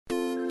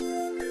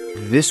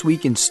This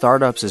Week in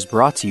Startups is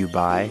brought to you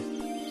by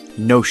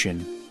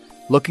Notion.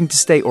 Looking to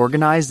stay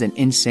organized and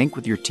in sync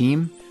with your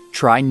team?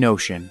 Try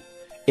Notion.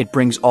 It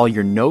brings all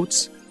your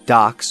notes,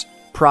 docs,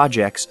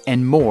 projects,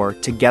 and more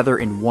together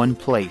in one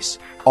place,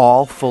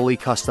 all fully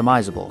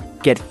customizable.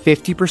 Get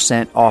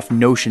 50% off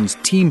Notion's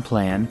team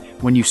plan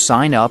when you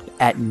sign up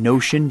at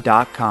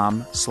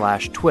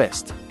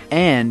notion.com/twist.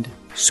 And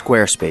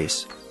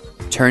Squarespace.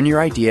 Turn your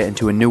idea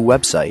into a new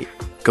website.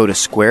 Go to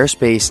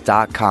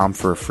squarespace.com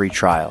for a free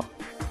trial.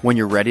 When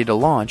you're ready to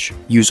launch,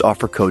 use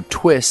offer code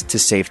TWIST to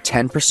save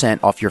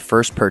 10% off your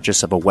first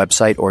purchase of a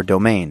website or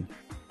domain.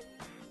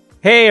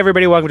 Hey,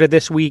 everybody. Welcome to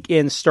This Week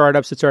in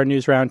Startups. It's our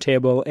news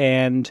roundtable.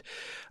 And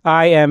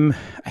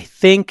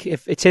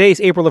today's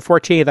April the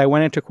 14th. I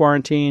went into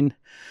quarantine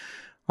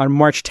on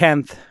March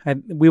 10th.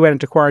 We went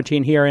into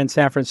quarantine here in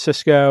San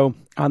Francisco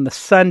on the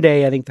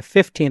Sunday, I think the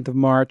 15th of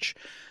March.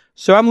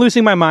 So I'm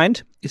losing my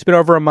mind. It's been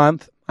over a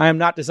month. I am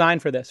not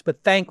designed for this,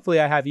 but thankfully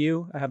I have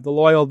you. I have the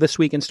loyal This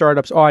Week in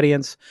Startups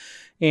audience,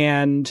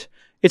 and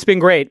it's been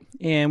great.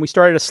 And we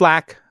started a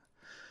Slack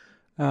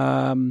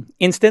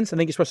instance. I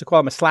think you're supposed to call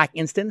them a Slack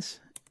instance,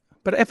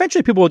 but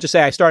eventually people will just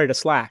say I started a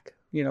Slack,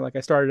 like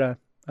I started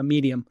a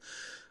Medium,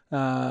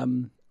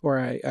 or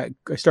I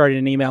started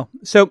an email.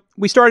 So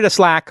we started a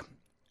Slack.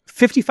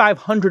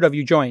 5,500 of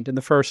you joined in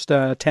the first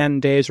 10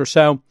 days or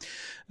so.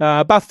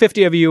 About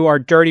 50 of you are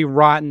dirty,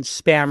 rotten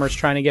spammers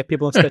trying to get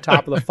people into the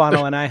top of the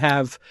funnel, and I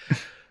have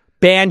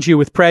banned you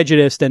with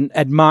prejudice and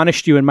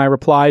admonished you in my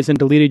replies and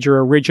deleted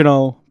your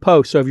original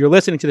post. So if you're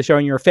listening to the show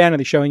and you're a fan of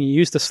the show and you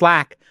use the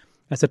Slack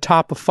as the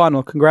top of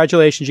funnel,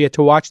 congratulations, you get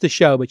to watch the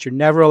show, but you're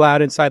never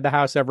allowed inside the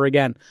house ever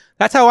again.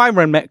 That's how I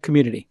run my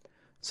community.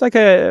 It's like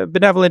a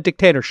benevolent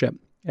dictatorship.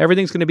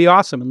 Everything's going to be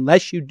awesome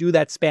unless you do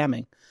that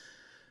spamming.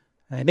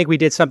 I think we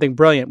did something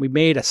brilliant. We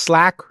made a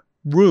Slack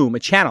room, a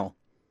channel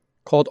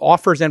called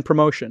Offers and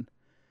Promotion.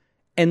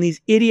 And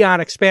these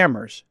idiotic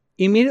spammers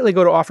immediately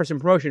go to Offers and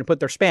Promotion and put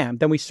their spam.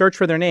 Then we search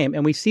for their name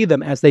and we see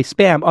them as they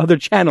spam other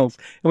channels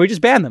and we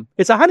just ban them.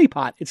 It's a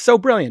honeypot. It's so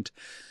brilliant.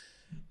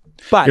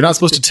 But you're not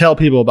supposed to tell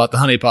people about the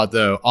honeypot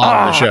though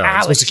on the show. Alex,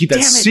 you're supposed to keep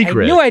that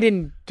secret. I knew I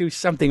didn't do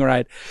something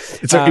right.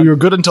 It's like you were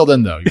good until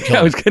then though.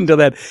 I was good until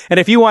then. And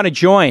if you want to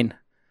join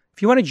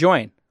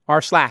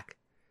our Slack,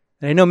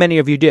 and I know many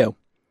of you do,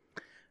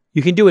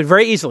 you can do it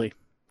very easily. It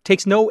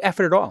takes no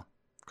effort at all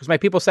because my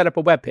people set up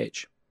a web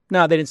page.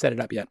 No, they didn't set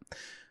it up yet.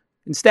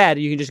 Instead,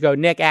 you can just go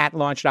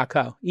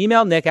nick@launch.co.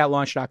 Email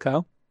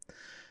nick@launch.co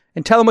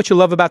and tell him what you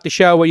love about the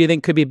show, what you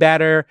think could be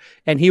better,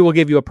 and he will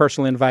give you a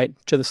personal invite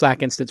to the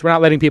Slack instance. We're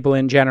not letting people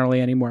in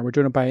generally anymore. We're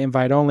doing it by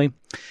invite only.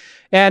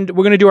 And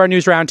we're going to do our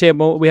news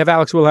roundtable. We have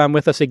Alex Wilhelm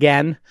with us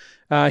again.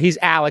 He's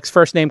Alex,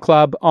 First Name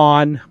Club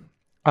on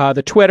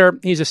the Twitter.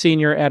 He's a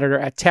senior editor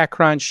at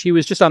TechCrunch. He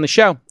was just on the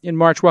show in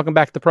March. Welcome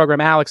back to the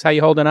program. Alex, how you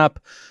holding up?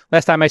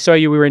 Last time I saw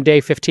you, we were in day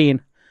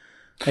 15,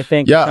 I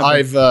think. Yeah,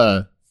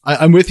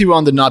 I'm with you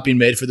on the not being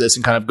made for this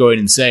and kind of going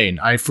insane.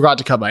 I forgot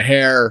to cut my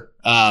hair.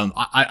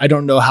 I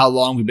don't know how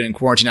long we've been in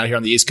quarantine out here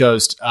on the East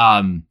Coast.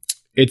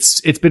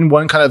 It's been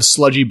one kind of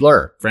sludgy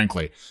blur,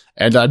 frankly.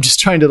 And I'm just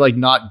trying to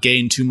not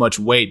gain too much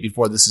weight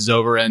before this is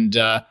over and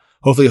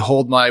hopefully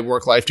hold my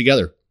work life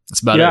together. That's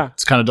about it.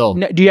 It's kind of dull.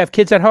 Now, do you have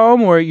kids at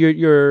home, or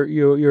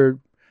you're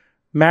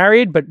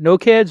married but no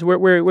kids?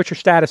 What's your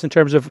status in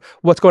terms of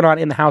what's going on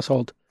in the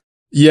household?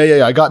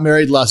 Yeah. I got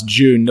married last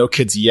June. No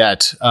kids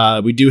yet.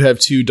 We do have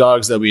 2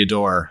 dogs that we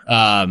adore.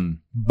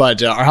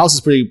 But our house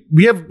is pretty.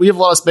 We have a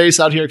lot of space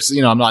out here because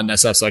I'm not in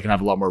SF, so I can have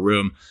a lot more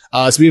room.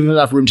 So we have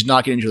enough room to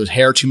not get into the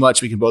hair too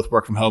much. We can both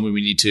work from home when we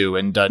need to.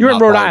 And you're in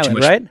Rhode Island,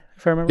 right?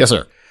 If I remember. Yes,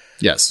 sir.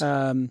 Yes.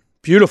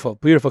 Beautiful,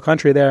 beautiful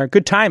country there.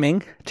 Good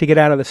timing to get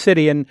out of the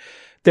city. And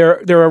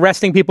they're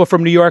arresting people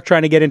from New York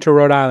trying to get into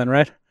Rhode Island,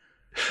 right?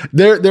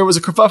 There was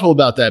a kerfuffle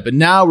about that, but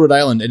now Rhode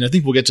Island, and I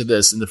think we'll get to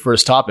this in the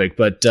first topic,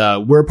 but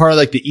we're part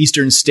of the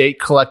Eastern State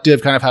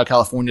Collective, kind of how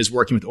California is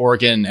working with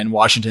Oregon and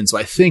Washington. So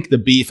I think the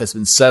beef has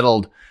been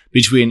settled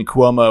between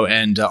Cuomo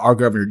and our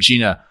governor,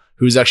 Gina,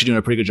 who's actually doing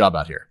a pretty good job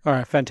out here. All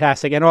right,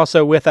 fantastic. And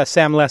also with us,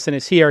 Sam Lessin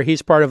is here.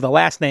 He's part of the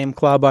Last Name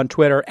Club on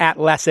Twitter,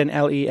 @Lessin,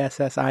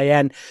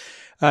 Lessin.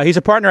 He's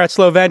a partner at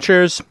Slow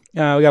Ventures. We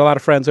got a lot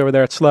of friends over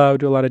there at Slow,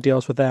 do a lot of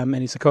deals with them,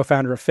 and he's the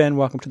co-founder of Fin.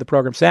 Welcome to the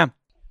program, Sam.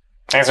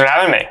 Thanks for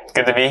having me.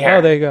 Good to be here.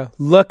 Oh, there you go.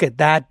 Look at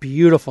that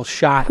beautiful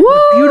shot. What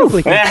a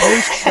beautifully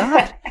composed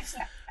shot.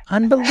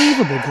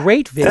 Unbelievable.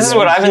 Great video. This is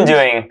what I've been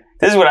doing.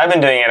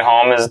 At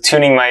home is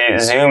tuning my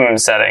Zoom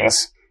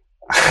settings.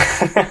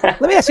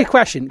 Let me ask you a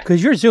question,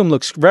 because your Zoom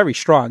looks very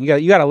strong. You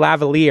got a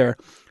lavalier.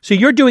 So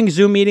you're doing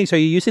Zoom meetings. Are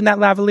you using that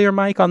lavalier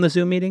mic on the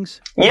Zoom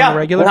meetings? Yeah.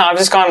 Regular? No, I've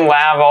just gone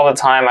lav all the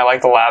time. I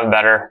like the lav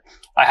better.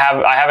 I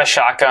have a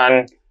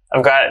shotgun.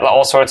 I've got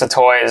all sorts of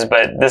toys,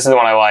 but this is the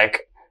one I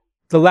like.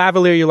 The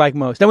lavalier you like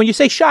most. Now, when you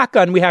say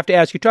shotgun, we have to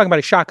ask, you're talking about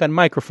a shotgun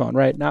microphone,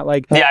 right? Not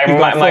like you've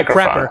gone full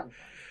prepper.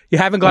 You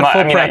haven't gone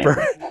full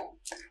prepper.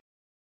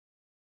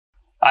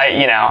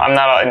 I'm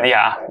not,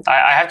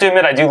 I have to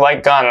admit I do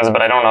like guns,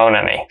 but I don't own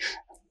any.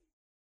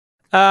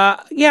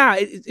 Yeah,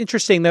 it's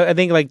interesting though. I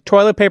think like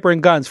toilet paper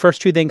and guns,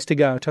 first two things to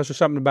go. Tell us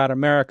something about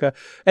America.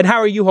 And how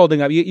are you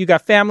holding up? You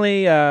got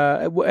family,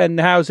 and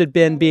how's it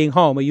been being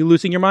home? Are you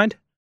losing your mind?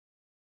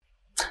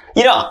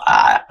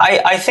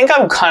 I think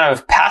I'm kind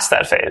of past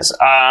that phase.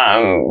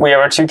 We have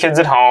our two kids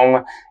at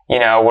home.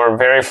 We're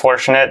very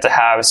fortunate to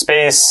have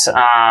space,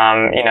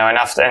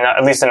 enough,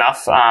 at least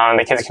enough.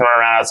 The kids can run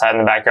around outside in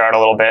the backyard a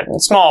little bit.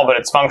 It's small, but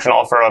it's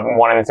functional for a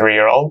 1 and 3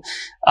 year old.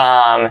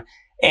 And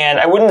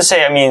I wouldn't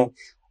say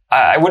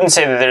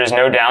that there's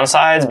no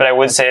downsides, but I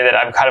would say that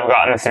I've kind of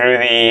gotten through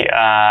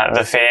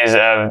the phase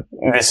of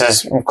this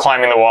is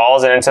climbing the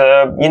walls and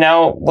into,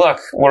 look,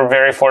 we're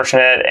very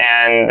fortunate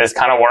and this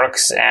kind of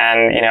works.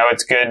 And,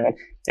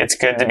 it's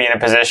good to be in a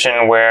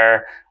position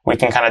where we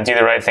can kind of do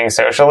the right thing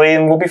socially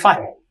and we'll be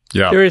fine.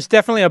 Yeah. There is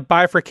definitely a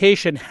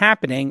bifurcation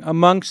happening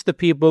amongst the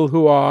people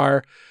who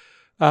are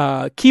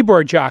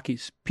keyboard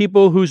jockeys,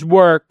 people whose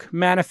work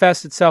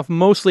manifests itself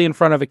mostly in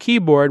front of a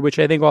keyboard, which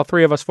I think all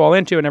three of us fall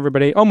into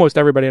and almost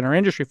everybody in our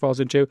industry falls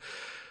into,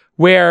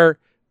 where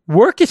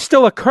work is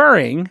still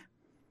occurring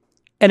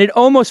and it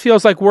almost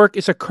feels like work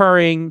is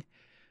occurring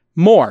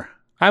more.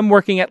 I'm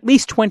working at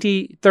least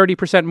 20,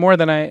 30% more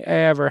than I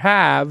ever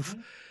have.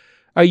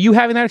 Are you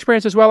having that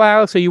experience as well,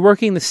 Alex? Are you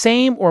working the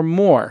same or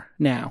more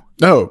now?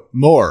 No,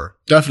 more.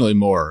 Definitely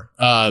more.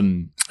 I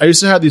used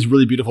to have these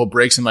really beautiful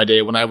breaks in my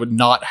day when I would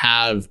not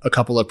have a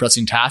couple of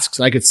pressing tasks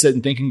and I could sit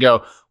and think and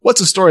go,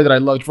 what's a story that I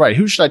love to write?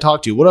 Who should I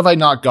talk to? What have I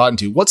not gotten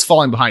to? What's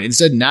falling behind?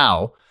 Instead,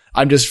 now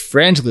I'm just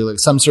frantically like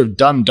some sort of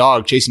dumb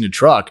dog chasing a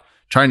truck,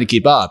 trying to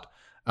keep up.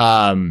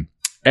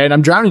 And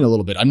I'm drowning a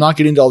little bit. I'm not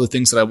getting to all the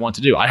things that I want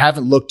to do. I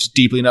haven't looked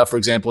deeply enough, for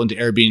example, into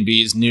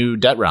Airbnb's new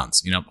debt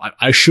rounds.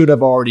 I should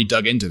have already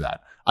dug into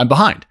that. I'm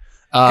behind.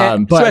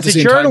 But so as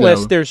a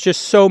journalist, there's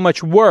just so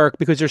much work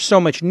because there's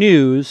so much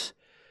news.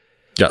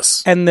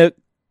 Yes. And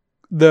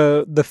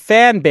the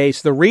fan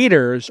base, the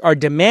readers, are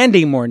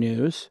demanding more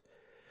news.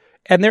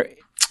 And they're...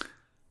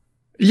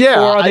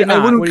 Yeah, I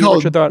wouldn't call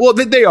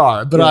they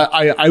are, but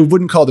yeah. I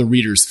wouldn't call the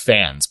readers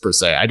fans per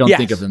se. I don't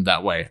think of them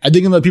that way. I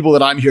think of the people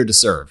that I'm here to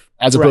serve,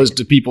 as opposed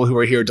to people who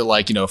are here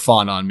to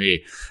fawn on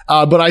me.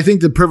 But I think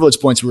the privilege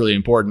point's really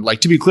important.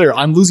 Like, to be clear,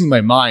 I'm losing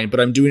my mind,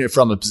 but I'm doing it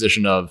from a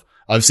position of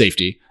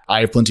safety. I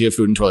have plenty of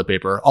food and toilet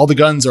paper. All the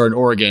guns are in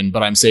Oregon,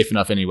 but I'm safe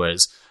enough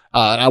anyways.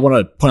 And I want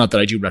to point out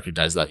that I do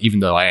recognize that, even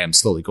though I am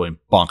slowly going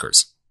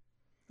bonkers.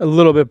 A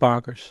little bit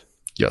bonkers.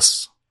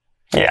 Yes.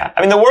 Yeah.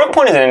 I mean, the work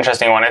point is an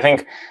interesting one. I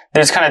think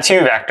there's kind of two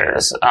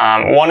vectors.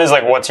 One is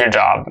like, what's your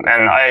job?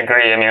 And I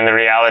agree. I mean, the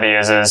reality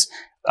is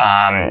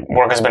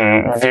work has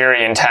been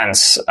very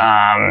intense.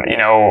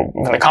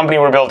 The company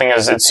we're building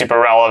it's super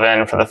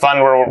relevant. For the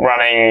fund we're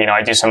running,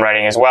 I do some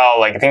writing as well.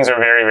 Like, things are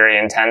very, very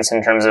intense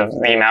in terms of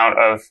the amount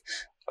of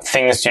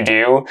things to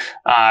do.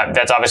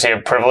 That's obviously a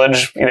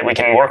privilege that we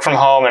can work from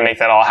home and make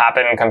that all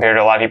happen compared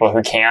to a lot of people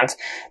who can't.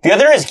 The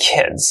other is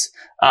kids.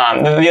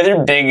 The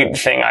other big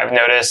thing I've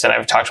noticed, and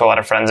I've talked to a lot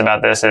of friends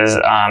about this, is,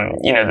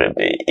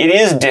 it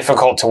is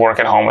difficult to work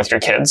at home with your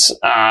kids,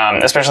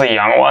 especially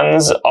young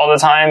ones all the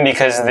time,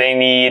 because they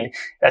need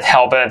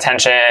help and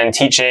attention and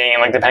teaching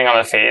and depending on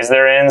the phase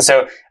they're in.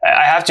 So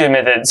I have to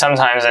admit that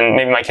sometimes, and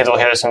maybe my kids will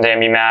hear this someday and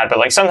be mad,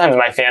 but sometimes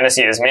my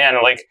fantasy is, man,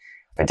 if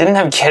I didn't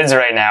have kids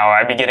right now,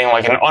 I'd be getting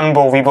an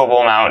unbelievable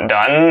amount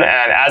done. And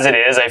as it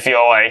is, I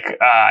feel like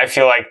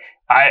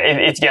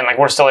it's again,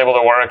 we're still able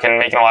to work and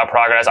making a lot of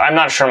progress. I'm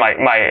not sure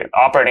my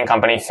operating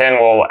company, Finn,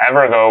 will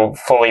ever go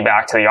fully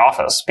back to the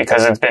office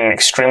because it's been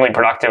extremely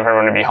productive for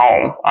everyone to be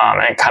home.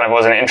 And it kind of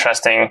was an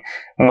interesting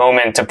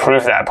moment to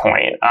prove that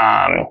point.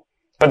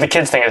 But the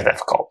kids thing is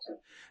difficult.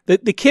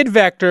 The kid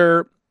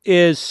vector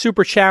is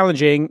super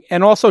challenging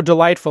and also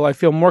delightful. I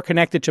feel more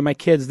connected to my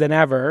kids than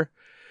ever.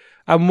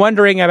 I'm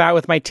wondering about,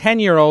 with my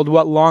 10-year-old,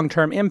 what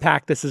long-term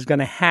impact this is going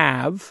to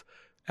have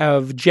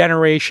of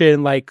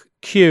generation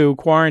Q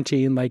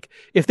quarantine.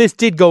 If this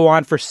did go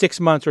on for 6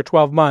 months or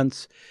 12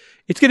 months,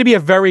 it's going to be a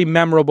very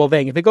memorable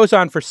thing. If it goes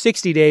on for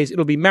 60 days,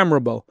 it'll be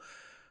memorable.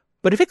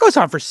 But if it goes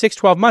on for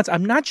 12 months,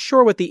 I'm not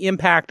sure what the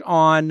impact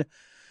on,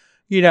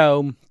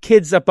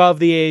 kids above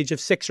the age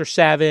of 6 or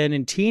 7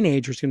 and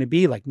teenagers is going to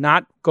be.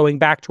 Not going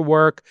back to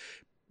work,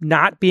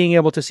 not being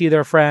able to see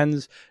their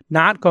friends,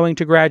 not going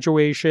to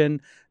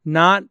graduation,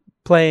 not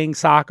playing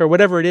soccer,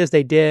 whatever it is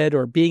they did,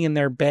 or being in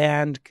their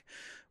band,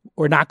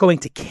 or not going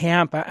to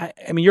camp. I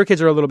mean, your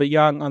kids are a little bit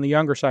young, on the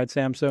younger side,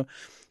 Sam, so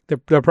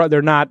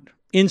they're not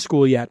in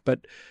school yet, but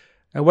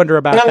I wonder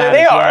about that. No,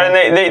 they are. Well.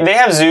 And they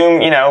have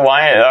Zoom,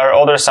 our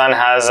older son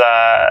has,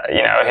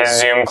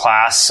 his Zoom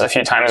class a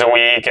few times a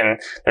week,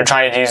 and they're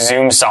trying to do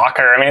Zoom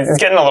soccer. I mean,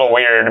 it's getting a little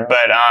weird,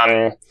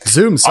 but,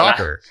 Zoom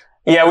soccer.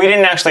 Yeah, we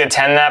didn't actually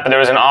attend that, but there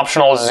was an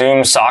optional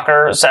Zoom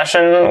soccer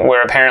session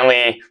where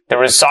apparently there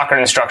was soccer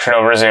instruction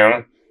over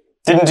Zoom.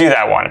 Didn't do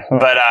that one,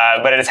 but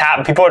it's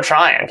happened. People are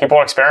trying. People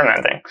are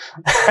experimenting.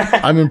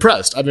 I'm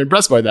impressed. I'm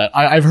impressed by that.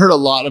 I've heard a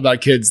lot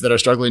about kids that are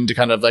struggling to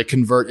kind of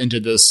convert into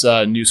this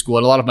new school.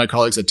 And a lot of my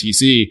colleagues at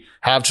TC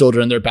have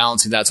children. They're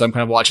balancing that. So I'm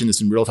kind of watching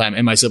this in real time,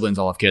 and my siblings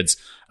all have kids.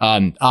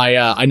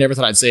 I never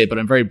thought I'd say it, but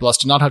I'm very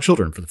blessed to not have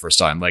children for the first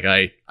time. Like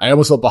I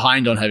almost felt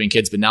behind on having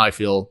kids, but now I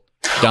feel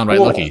downright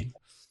lucky.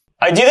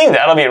 I do think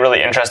that'll be a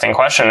really interesting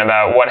question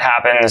about what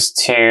happens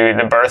to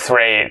the birth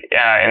rate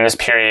in this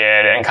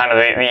period, and kind of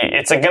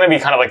it's going to be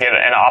kind of like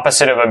an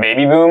opposite of a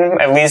baby boom,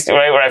 at least,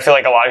 right? Where I feel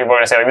like a lot of people are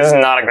going to say, like, this is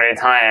not a great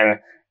time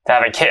to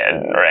have a kid,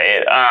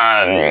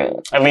 right?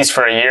 At least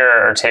for a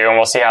year or two, and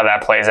we'll see how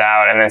that plays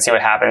out, and then see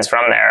what happens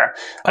from there.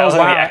 I also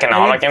think the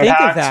economic impact.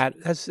 Think of that.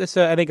 That's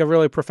I think a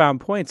really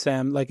profound point,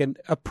 Sam. Like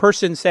a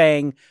person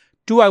saying,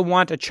 "Do I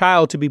want a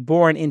child to be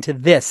born into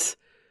this?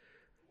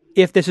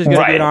 If this is going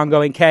to be an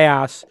ongoing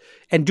chaos,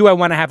 and do I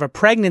want to have a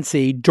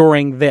pregnancy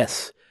during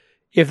this?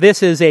 If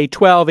this is a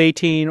 12,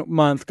 18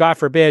 month, God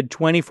forbid,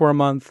 24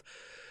 month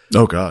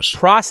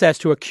process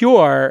to a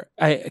cure,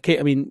 I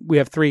mean, we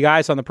have 3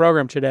 guys on the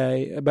program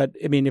today, but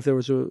I mean, if there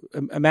was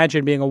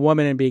imagine being a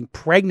woman and being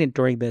pregnant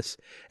during this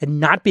and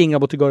not being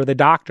able to go to the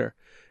doctor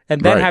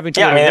and then having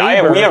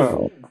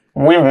to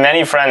we have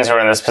many friends who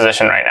are in this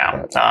position right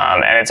now,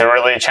 and it's a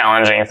really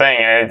challenging thing.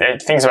 And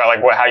it thinks about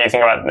like how you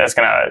think about that's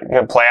going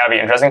to play out, be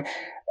interesting.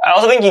 I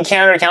also think you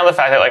can't account the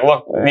fact that, like,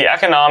 look, the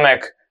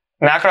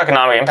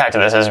macroeconomic impact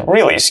of this is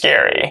really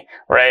scary,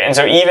 right? And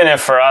so even if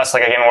for us,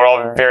 like, again, we're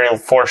all very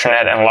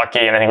fortunate and lucky,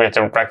 and I think we have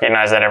to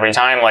recognize that every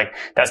time, like,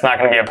 that's not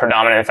going to be a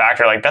predominant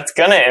factor. Like, that's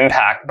going to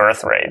impact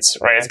birth rates,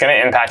 right? It's going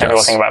to impact how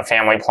people think about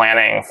family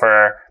planning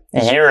for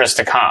years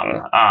to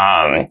come.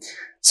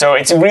 So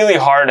it's really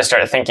hard to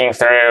start thinking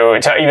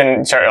through, to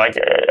even start like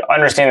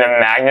understand the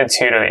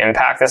magnitude of the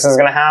impact this is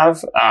going to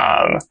have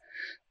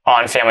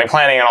on family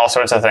planning and all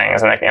sorts of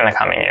things in the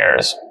coming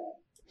years.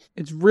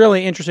 It's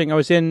really interesting.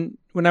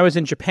 When I was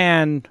in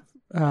Japan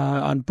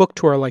on book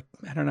tour, like,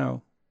 I don't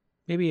know,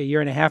 maybe a year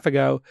and a half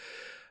ago,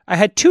 I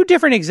had 2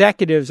 different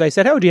executives. I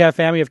said, "Oh, do you have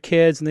family of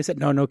kids?" And they said,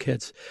 no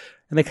kids.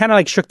 And they kind of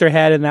like shook their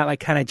head in that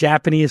like kind of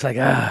Japanese, like,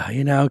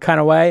 kind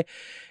of way.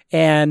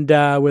 And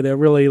where they're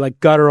really like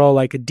guttural,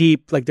 like a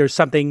deep, like there's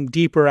something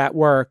deeper at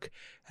work.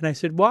 And I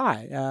said,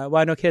 "Why?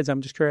 Why no kids?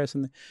 I'm just curious."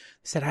 And they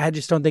said, "I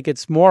just don't think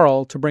it's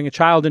moral to bring a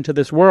child into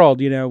this world,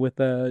 with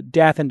the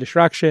death and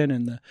destruction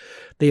and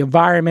the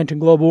environment and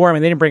global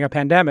warming." They didn't bring up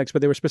pandemics,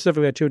 but they were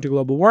specifically attuned to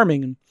global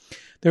warming. And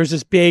there's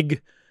this big,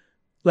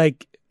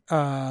 like,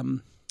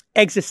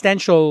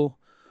 existential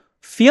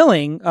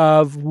feeling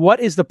of what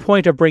is the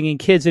point of bringing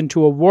kids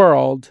into a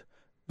world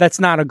that's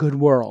not a good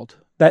world.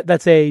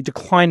 That's a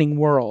declining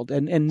world,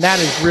 and that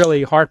is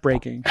really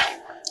heartbreaking.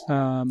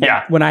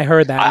 When I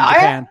heard that in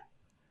Japan,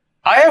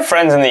 I have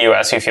friends in the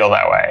U.S. who feel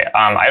that way.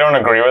 I don't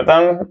agree with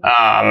them,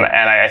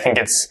 and I think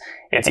it's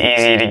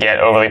easy to get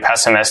overly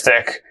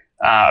pessimistic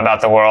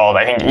about the world.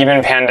 I think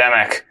even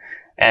pandemic,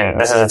 and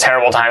this is a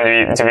terrible time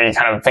to be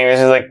kind of thinking this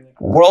is like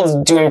world's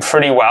doing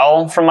pretty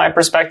well from my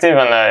perspective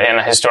in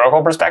a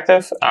historical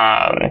perspective.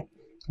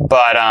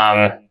 But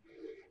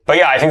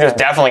yeah, I think there's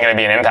definitely going to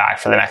be an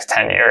impact for the next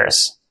 10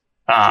 years.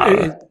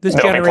 This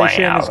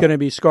generation is going to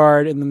be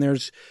scarred. And then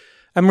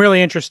I'm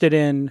really interested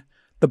in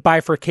the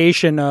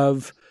bifurcation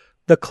of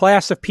the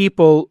class of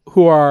people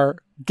who are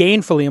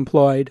gainfully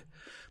employed,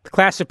 the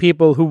class of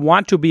people who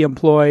want to be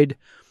employed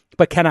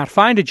but cannot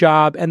find a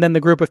job, and then the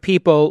group of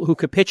people who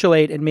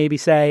capitulate and maybe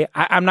say,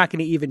 I'm not going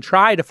to even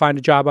try to find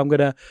a job. I'm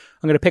going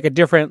to pick a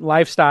different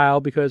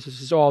lifestyle because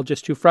this is all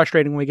just too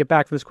frustrating when we get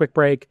back from this quick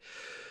break.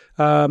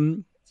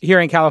 Here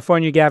in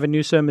California, Gavin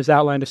Newsom has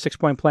outlined a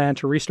 6-point plan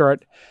to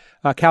restart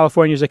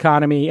California's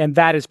economy, and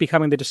that is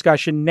becoming the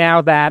discussion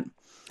now that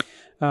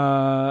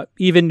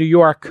even New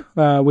York,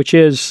 which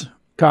is,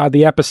 God,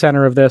 the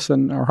epicenter of this,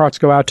 and our hearts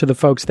go out to the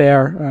folks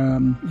there,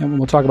 and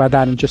we'll talk about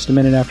that in just a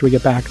minute after we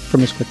get back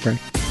from this quick break.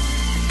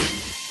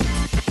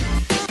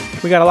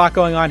 We got a lot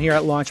going on here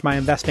at Launch My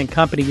Investing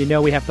Company.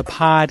 We have the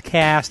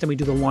podcast, and we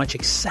do the Launch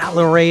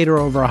Accelerator.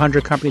 Over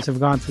 100 companies have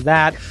gone through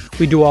that.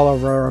 We do all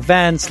of our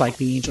events like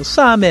the Angel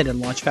Summit and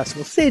Launch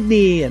Festival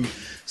Sydney and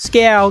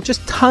Scale,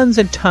 just tons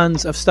and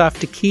tons of stuff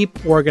to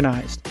keep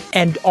organized.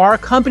 And our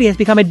company has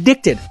become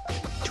addicted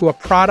to a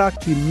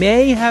product you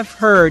may have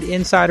heard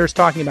insiders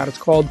talking about. It's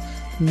called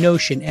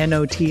Notion,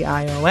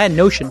 Notion.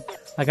 Notion.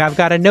 Like I've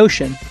got a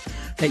notion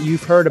that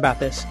you've heard about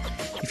this.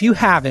 If you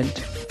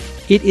haven't,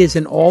 it is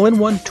an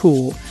all-in-one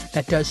tool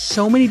that does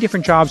so many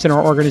different jobs in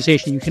our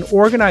organization. You can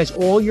organize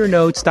all your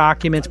notes,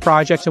 documents,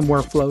 projects, and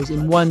workflows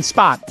in one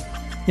spot.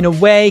 In a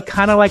way,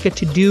 kind of like a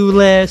to-do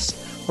list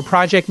or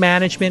project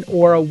management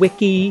or a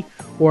wiki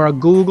or a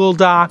Google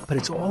Doc, but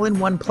it's all in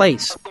one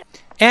place.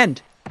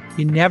 And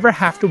you never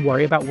have to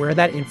worry about where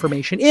that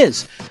information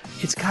is.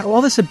 It's got all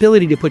this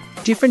ability to put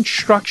different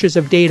structures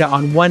of data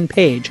on one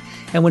page.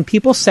 And when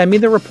people send me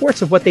the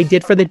reports of what they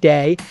did for the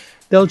day,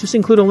 they'll just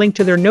include a link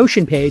to their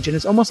Notion page, and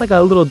it's almost like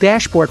a little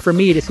dashboard for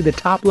me to see the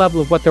top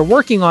level of what they're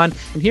working on.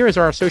 And here is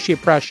our associate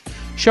Presh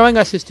showing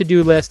us his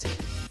to-do list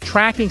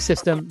tracking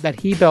system that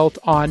he built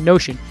on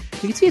Notion.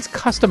 You can see it's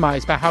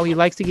customized by how he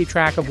likes to keep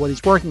track of what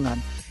he's working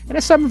on. And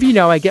as some of you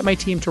know, I get my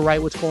team to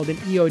write what's called an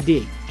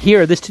EOD.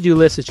 Here, this to-do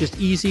list is just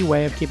an easy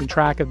way of keeping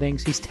track of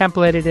things. He's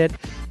templated it,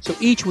 so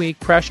each week,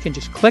 Presh can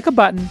just click a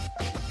button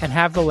and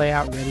have the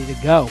layout ready to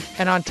go.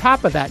 And on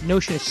top of that,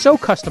 Notion is so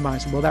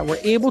customizable that we're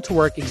able to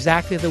work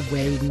exactly the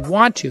way we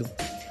want to.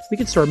 We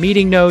can store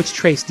meeting notes,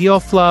 trace deal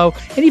flow,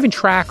 and even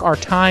track our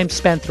time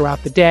spent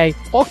throughout the day,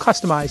 all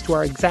customized to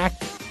our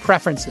exact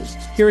preferences.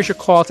 Here is your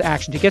call to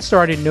action. To get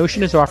started,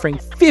 Notion is offering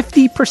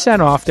 50%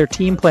 off their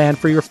team plan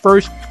for your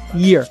first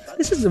year.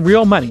 This is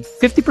real money.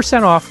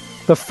 50% off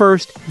the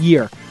first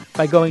year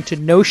by going to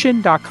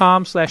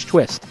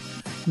notion.com/twist.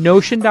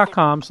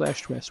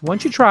 Notion.com/twist.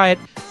 Once you try it,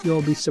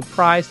 you'll be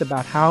surprised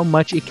about how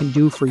much it can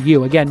do for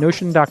you. Again,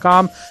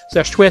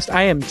 Notion.com/twist.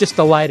 I am just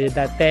delighted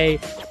that they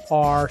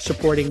are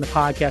supporting the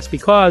podcast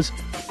because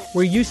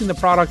we're using the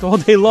product all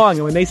day long.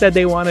 And when they said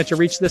they wanted to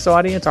reach this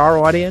audience, our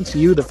audience,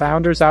 you, the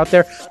founders out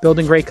there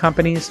building great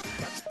companies,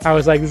 I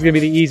was like, this is going to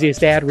be the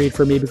easiest ad read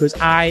for me because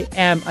I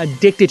am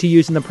addicted to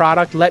using the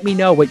product. Let me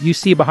know what you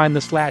see behind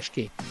the slash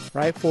key,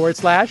 right? /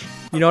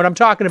 You know what I'm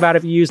talking about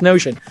if you use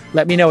Notion.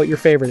 Let me know what your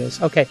favorite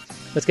is. Okay,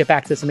 let's get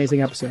back to this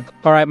amazing episode.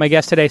 All right, my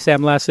guest today,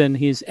 Sam Lessin.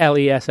 He's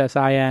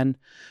Lessin.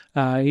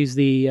 He's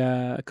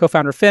the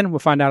co-founder of Fin. We'll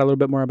find out a little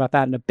bit more about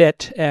that in a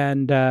bit.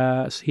 And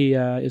he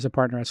is a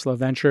partner at Slow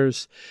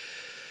Ventures.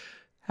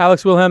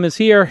 Alex Wilhelm is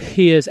here.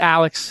 He is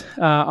Alex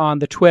on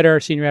the Twitter,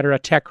 senior editor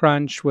at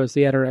TechCrunch, was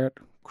the editor at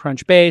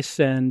Crunchbase,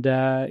 and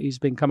he's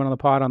been coming on the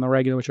pod on the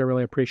regular, which I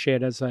really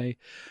appreciate as I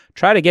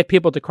try to get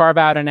people to carve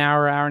out an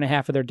hour and a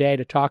half of their day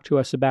to talk to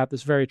us about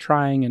this very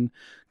trying and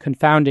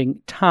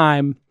confounding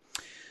time.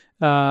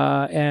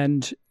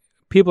 And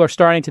people are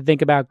starting to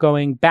think about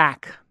going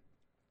back.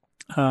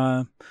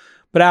 But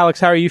Alex,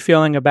 how are you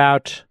feeling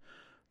about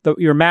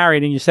you're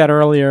married, and you said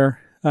earlier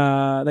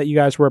that you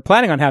guys were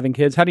planning on having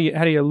kids. How do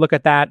you look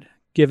at that,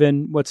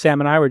 given what Sam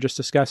and I were just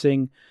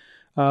discussing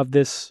of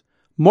this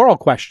moral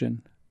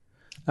question?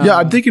 Yeah,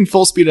 I'm thinking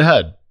full speed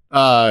ahead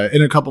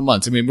in a couple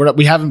months. I mean,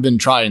 we haven't been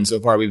trying so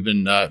far. We've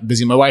been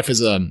busy. My wife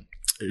is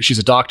she's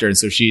a doctor, and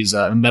so she's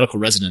a medical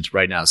resident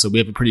right now. So we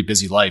have a pretty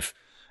busy life.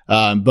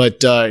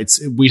 But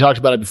we talked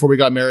about it before we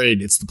got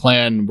married. It's the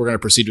plan. We're going to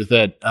proceed with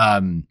it.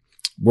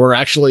 We're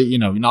actually,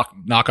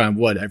 knock on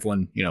wood,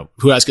 everyone,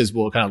 who asks us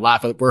will kind of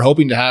laugh. We're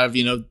hoping to have,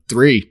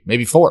 3,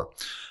 maybe 4,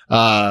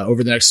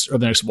 over the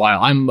next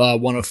while. I'm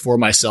one of 4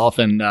 myself,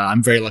 and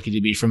I'm very lucky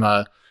to be from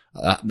a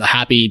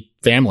happy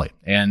family,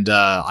 and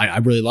I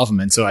really love them.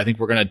 And so I think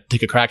we're going to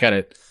take a crack at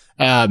it.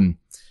 I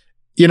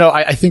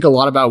think a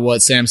lot about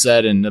what Sam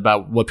said and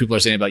about what people are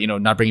saying about,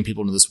 not bringing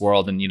people into this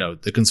world and,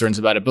 the concerns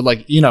about it.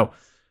 But you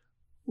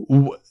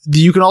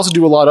can also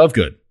do a lot of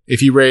good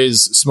if you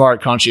raise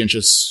smart,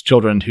 conscientious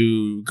children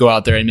who go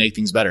out there and make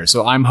things better.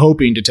 So I'm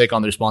hoping to take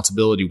on the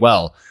responsibility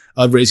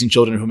of raising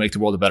children who make the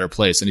world a better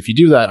place. And if you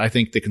do that, I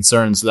think the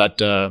concerns that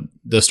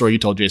the story you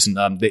told, Jason,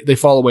 they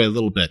fall away a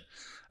little bit.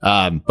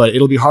 But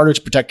it'll be harder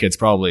to protect kids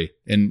probably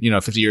in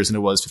 50 years than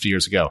it was 50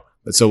 years ago.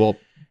 But so we'll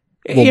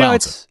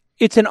balance it.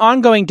 It's an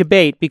ongoing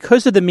debate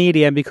because of the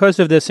media and because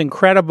of this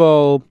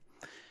incredible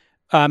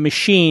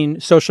machine,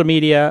 social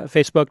media,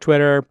 Facebook,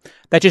 Twitter,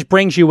 that just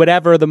brings you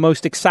whatever the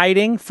most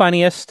exciting,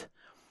 funniest,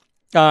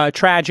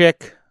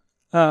 tragic,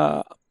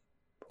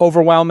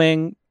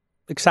 overwhelming,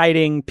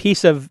 exciting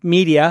piece of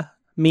media,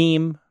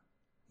 meme,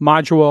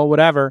 module,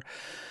 whatever.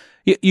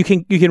 You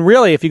can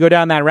really, if you go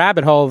down that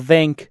rabbit hole,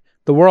 think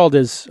the world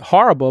is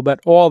horrible,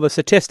 but all the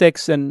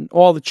statistics and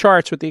all the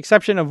charts, with the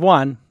exception of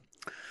one,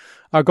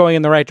 are going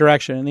in the right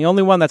direction. And the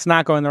only one that's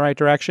not going in the right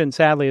direction,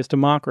 sadly, is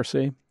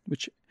democracy,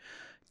 which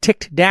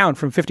ticked down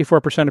from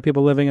 54% of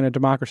people living in a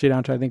democracy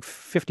down to, I think,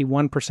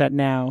 51%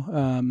 now.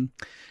 And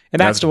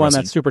that's the one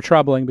that's super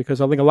troubling,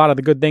 because I think a lot of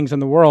the good things in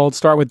the world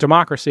start with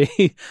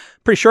democracy.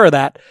 Pretty sure of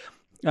that.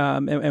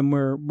 And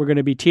we're going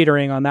to be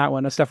teetering on that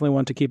one. That's definitely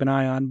one to keep an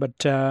eye on. But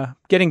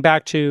getting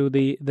back to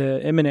the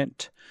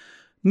imminent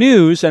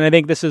news, and I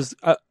think this is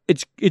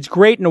it's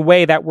great in a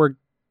way that we're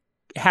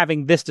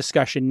having this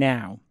discussion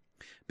now,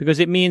 because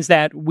it means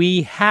that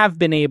we have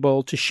been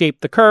able to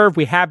shape the curve.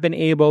 We have been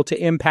able to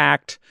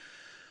impact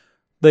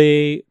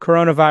the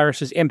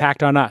coronavirus's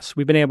impact on us.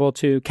 We've been able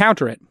to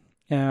counter it,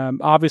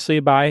 obviously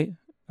by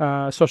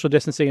social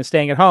distancing and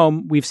staying at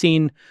home. We've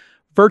seen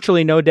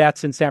virtually no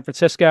deaths in San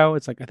Francisco.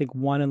 It's like, I think,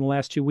 1 in the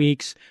last 2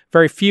 weeks.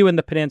 Very few in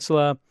the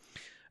peninsula.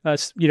 A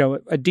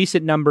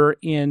decent number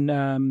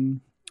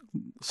in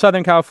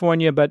Southern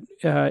California. But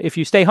if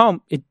you stay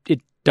home,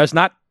 it does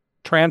not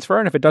transfer.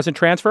 And if it doesn't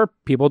transfer,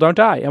 people don't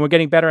die. And we're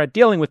getting better at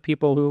dealing with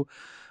people who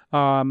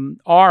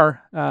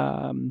are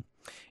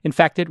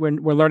infected.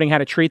 We're learning how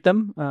to treat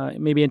them.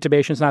 Maybe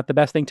intubation is not the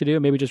best thing to do.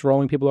 Maybe just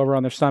rolling people over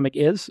on their stomach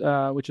is,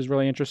 which is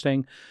really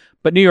interesting.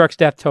 But New York's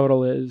death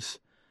total is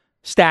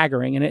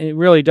staggering. And it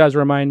really does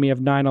remind me of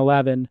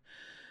 9/11,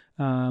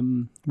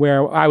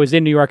 where I was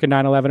in New York at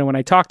 9/11. And when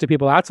I talked to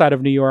people outside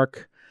of New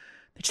York,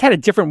 they just had a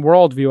different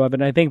worldview of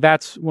it. And I think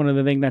that's one of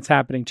the things that's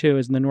happening too,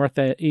 is in the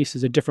Northeast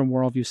is a different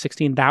worldview.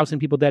 16,000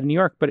 people dead in New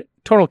York, but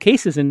total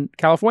cases in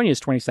California is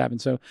 27.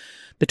 So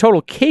the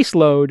total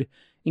caseload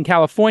in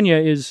California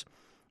is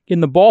in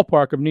the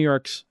ballpark of New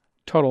York's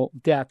total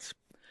deaths.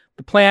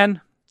 The plan,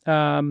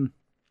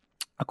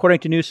 according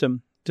to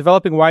Newsom,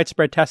 developing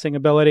widespread testing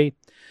ability,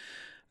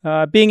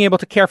 being able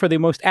to care for the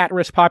most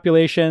at-risk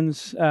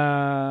populations,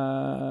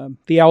 the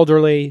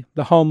elderly,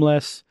 the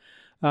homeless.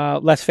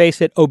 Let's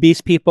face it,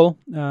 obese people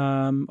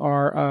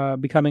are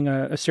becoming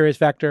a serious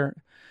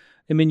vector.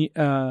 I mean,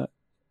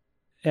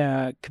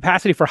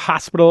 capacity for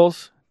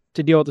hospitals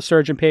to deal with the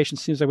surge in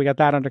patients seems like we got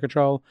that under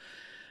control.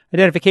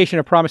 Identification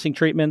of promising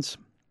treatments.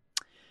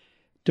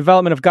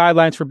 Development of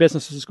guidelines for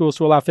businesses and schools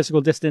to allow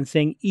physical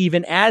distancing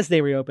even as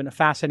they reopen. A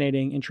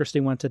fascinating,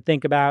 interesting one to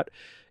think about.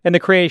 And the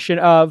creation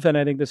of, and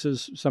I think this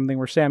is something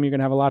where, Sam, you're going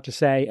to have a lot to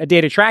say, a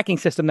data tracking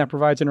system that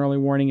provides an early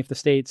warning if the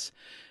states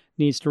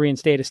needs to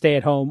reinstate a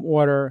stay-at-home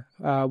order,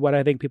 what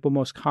I think people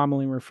most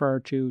commonly refer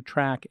to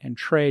track and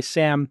trace.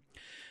 Sam,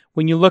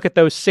 when you look at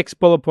those 6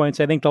 bullet points,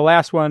 I think the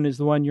last one is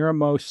the one you're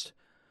most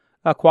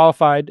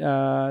qualified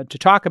to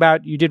talk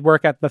about. You did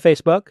work at the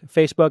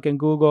Facebook and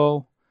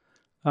Google,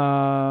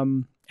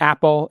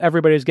 Apple.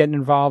 Everybody's getting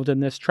involved in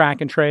this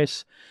track and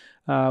trace,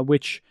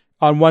 which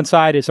on one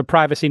side is a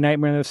privacy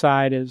nightmare, on the other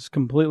side is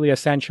completely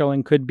essential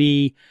and could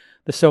be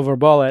the silver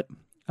bullet.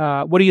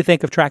 What do you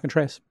think of track and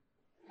trace?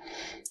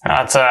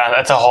 That's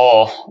a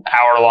whole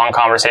hour-long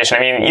conversation.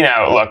 I mean,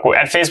 look,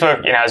 at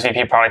Facebook, as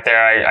VP product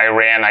there, I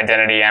ran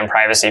identity and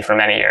privacy for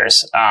many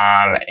years.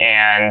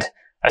 And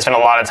I spent a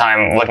lot of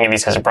time looking at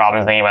these kinds of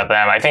problems, thinking about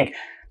them. I think,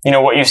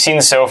 what you've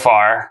seen so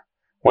far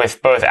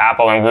with both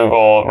Apple and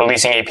Google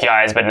releasing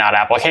APIs but not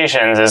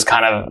applications is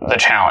kind of the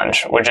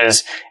challenge, which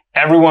is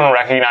everyone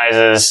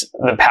recognizes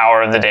the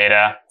power of the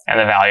data and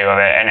the value of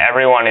it, and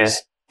everyone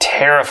is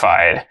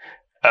terrified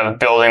of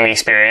building the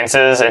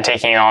experiences and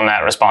taking on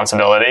that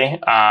responsibility,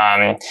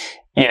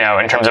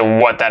 in terms of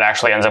what that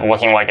actually ends up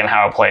looking like and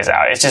how it plays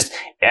out. It's just,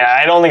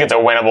 I don't think it's a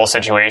winnable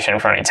situation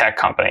for any tech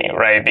company,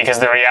 right? Because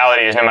the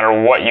reality is no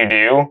matter what you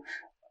do,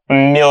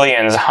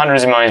 millions,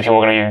 hundreds of millions of people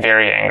are going to be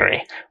very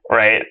angry,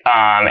 right?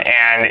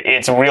 And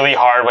it's really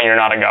hard when you're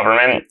not a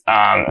government,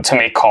 to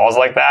make calls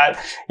like that.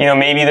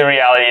 Maybe the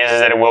reality is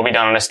that it will be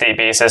done on a state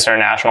basis or a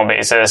national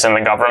basis, and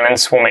the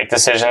governments will make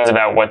decisions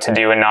about what to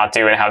do and not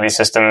do and how these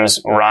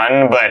systems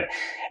run. But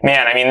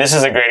man, I mean, this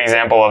is a great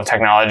example of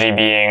technology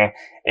being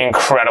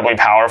incredibly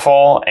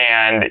powerful.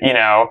 And,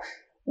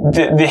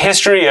 the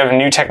history of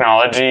new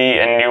technology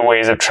and new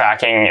ways of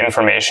tracking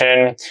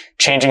information,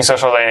 changing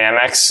social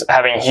dynamics,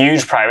 having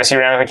huge privacy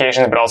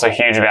ramifications, but also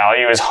huge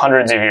value is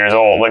hundreds of years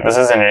old. Like, this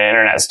isn't an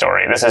internet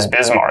story. This is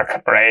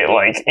Bismarck, right?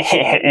 Like,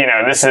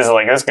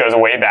 this goes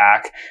way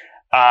back.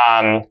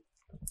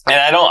 And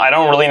I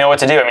don't really know what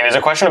to do. I mean, there's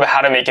a question about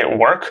how to make it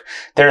work.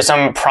 There's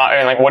some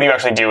what do you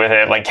actually do with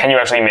it? Like, can you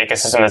actually make a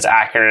system that's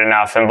accurate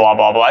enough and blah,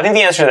 blah, blah. I think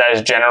the answer to that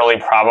is generally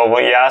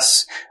probably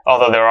yes,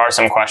 although there are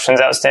some questions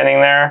outstanding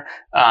there.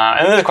 And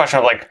then there's a question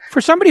of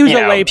for somebody who's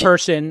a lay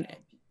person,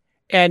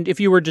 and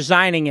if you were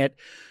designing it,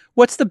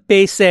 what's the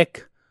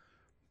basic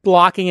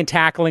blocking and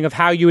tackling of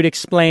how you would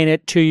explain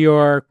it to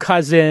your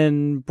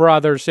cousin,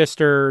 brother,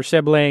 sister,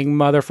 sibling,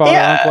 mother, father,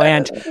 uncle,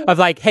 aunt, of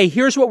hey,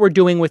 here's what we're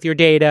doing with your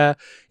data.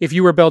 If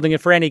you were building it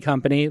for any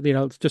company,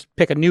 just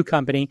pick a new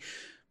company.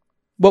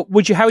 How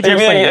would you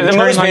explain it? The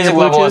most basic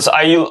level is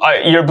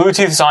your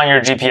Bluetooth is on,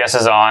 your GPS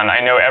is on.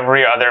 I know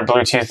every other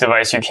Bluetooth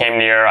device you came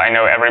near. I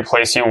know every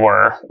place you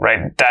were,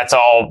 right? That's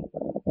all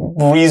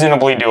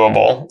reasonably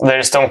doable.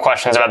 There's some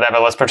questions about that,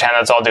 but let's pretend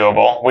that's all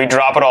doable. We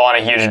drop it all on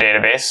a huge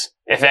database.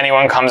 If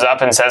anyone comes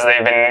up and says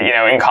they've been,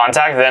 in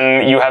contact,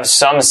 then you have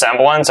some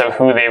semblance of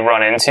who they've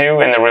run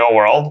into in the real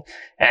world.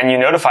 And you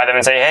notify them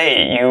and say,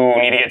 hey, you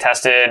need to get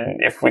tested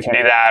if we can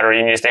do that, or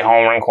you need to stay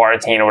home or in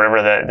quarantine, or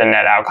whatever the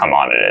net outcome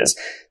on it is.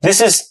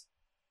 This is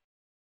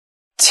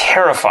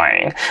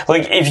terrifying.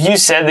 If you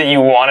said that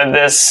you wanted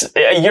this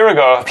a year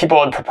ago, if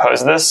people had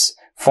proposed this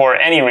for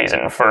any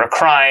reason, for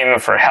crime,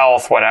 for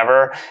health,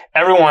 whatever,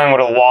 everyone would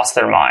have lost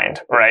their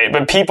mind, right?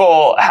 But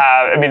people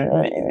have,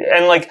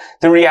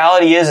 the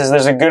reality is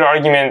there's a good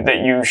argument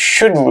that you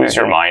should lose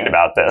your mind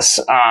about this.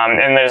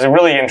 And there's a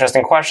really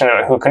interesting question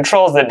about who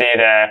controls the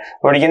data,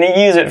 what are you going to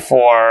use it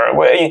for?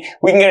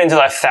 We can get into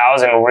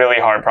 1,000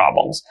 really hard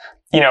problems.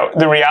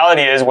 The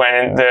reality is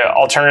when the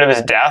alternative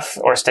is death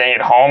or staying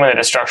at home and the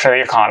destruction of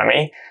the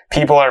economy,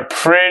 people are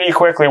pretty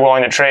quickly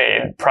willing to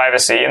trade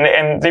privacy,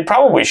 and they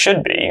probably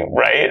should be,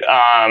 right?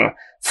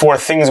 For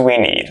things we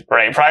need,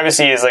 right?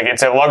 Privacy is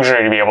it's a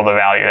luxury to be able to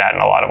value that in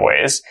a lot of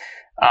ways.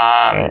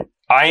 I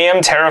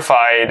am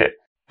terrified.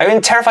 I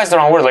mean, terrified is the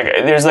wrong word.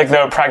 There's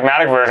the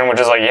pragmatic version,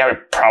 which is we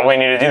probably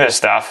need to do this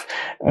stuff.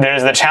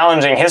 There's the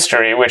challenging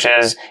history, which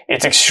is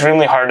it's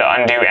extremely hard to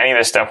undo any of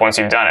this stuff once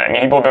you've done it. I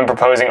mean, people have been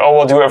proposing,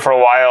 we'll do it for a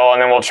while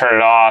and then we'll turn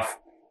it off.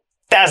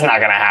 That's not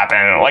going to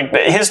happen.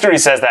 The history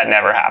says that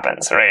never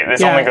happens, right?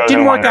 This only goes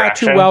in one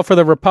direction. It didn't work out too well for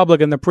the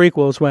Republic in the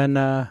prequels when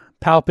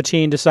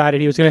Palpatine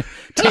decided he was going to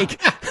take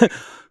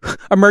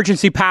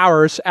emergency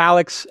powers.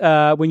 Alex,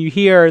 when you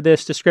hear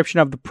this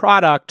description of the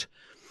product,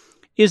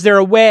 is there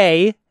a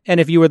way, and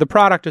if you were the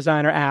product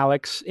designer,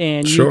 Alex,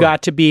 and you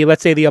got to be,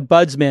 let's say, the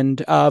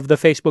ombudsman of the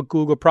Facebook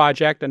Google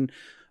project, and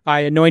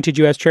I anointed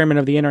you as chairman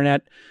of the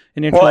internet.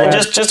 Well,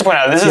 just to point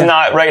out, this is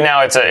not right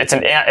now. It's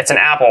an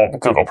Apple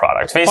Google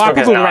product. Facebook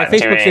is not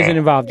Facebook isn't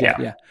involved yet.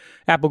 Yeah.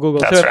 Apple,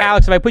 Google. That's So, right.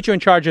 Alex, if I put you in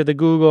charge of the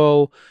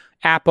Google,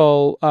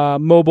 Apple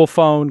mobile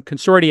phone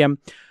consortium,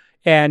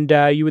 and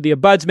you were the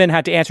ombudsman,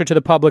 had to answer to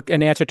the public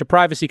and answer to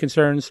privacy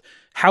concerns,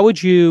 how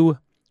would you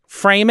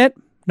frame it,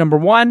 number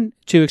one,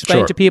 to explain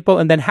Sure. it to people,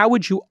 and then how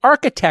would you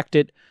architect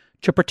it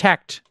to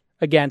protect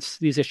against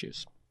these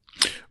issues?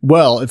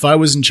 Well, if I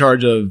was in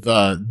charge of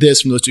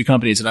this from those two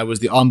companies and I was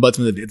the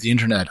ombudsman of the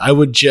internet, I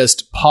would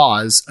just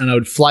pause and I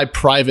would fly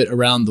private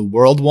around the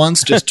world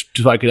once just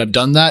so I could have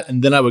done that.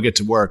 And then I would get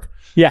to work.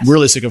 Yes. I'm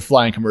really sick of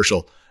flying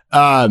commercial.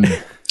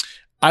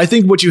 I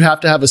think what you have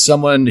to have is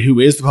someone who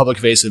is the public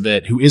face of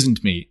it, who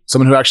isn't me,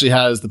 someone who actually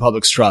has the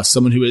public's trust,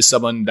 someone who is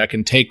someone that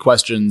can take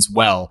questions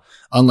well,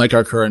 unlike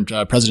our current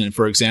president,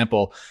 for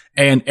example,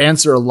 and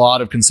answer a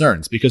lot of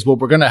concerns. Because what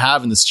we're going to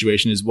have in this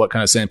situation is what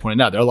kind of Sam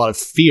pointed out. There are a lot of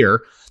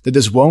fear that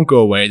this won't go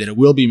away, that it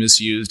will be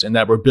misused, and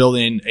that we're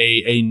building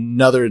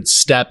another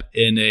step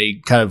in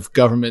a kind of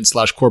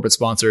government/corporate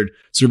sponsored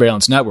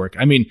surveillance network.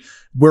 I mean,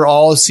 we're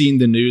all seeing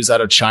the news out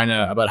of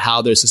China about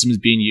how their system is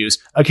being used,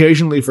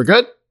 occasionally for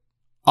good,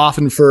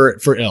 often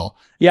for ill.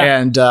 Yeah.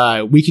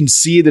 And we can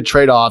see the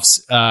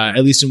trade-offs,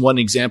 at least in one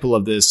example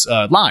of this,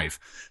 live.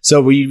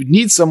 So we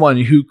need someone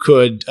who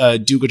could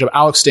do a good job.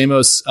 Alex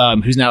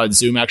Stamos, who's now at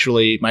Zoom,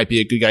 actually might be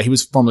a good guy. He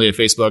was formerly at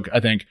Facebook, I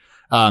think.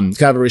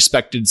 Kind of a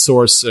respected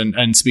source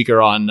and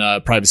speaker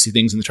on privacy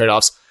things and the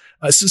trade-offs.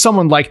 So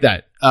someone like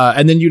that.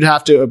 And then you'd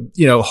have to,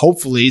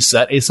 hopefully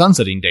set a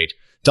sunsetting date.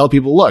 Tell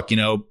people, look,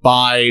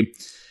 by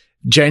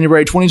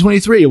January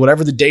 2023,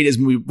 whatever the date is,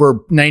 when we're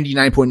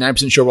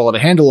 99.9% sure we'll have a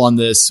handle on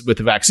this with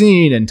the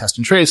vaccine and test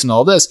and trace and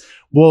all this,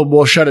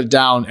 we'll shut it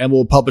down and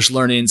we'll publish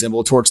learnings and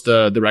we'll torch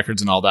the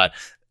records and all that.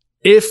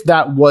 If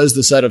that was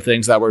the set of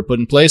things that were put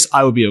in place,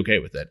 I would be okay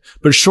with it.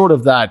 But short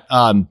of that,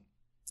 I'm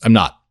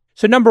not.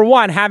 So number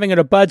one, having an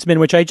ombudsman,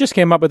 which I just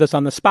came up with this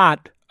on the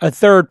spot, a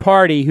third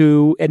party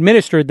who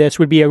administered this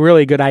would be a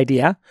really good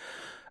idea.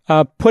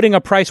 Putting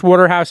a Price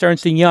Waterhouse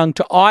Ernst & Young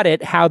to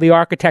audit how the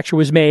architecture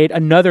was made,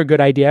 another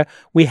good idea.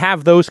 We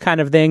have those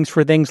kind of things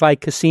for things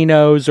like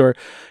casinos or,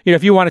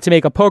 if you wanted to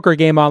make a poker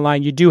game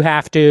online, you do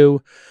have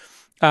to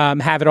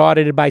have it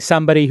audited by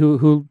somebody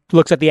who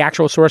looks at the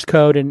actual source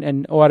code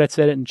and audits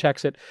it and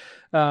checks it.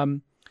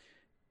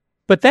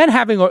 But then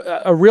having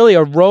a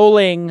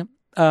rolling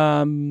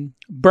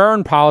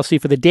burn policy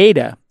for the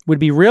data would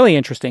be really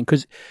interesting,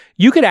 because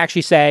you could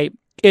actually say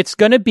it's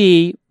going to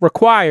be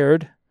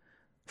required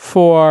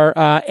for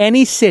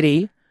any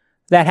city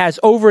that has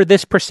over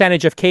this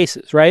percentage of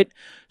cases, right?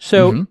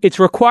 So it's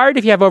required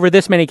if you have over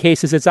this many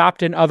cases, it's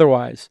opt-in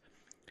otherwise.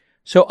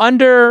 So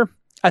under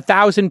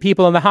 1,000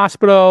 people in the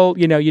hospital,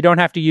 you don't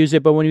have to use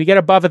it. But when you get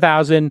above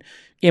 1,000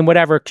 in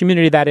whatever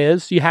community that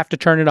is, you have to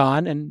turn it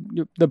on,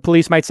 and the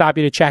police might stop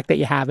you to check that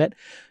you have it,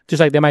 just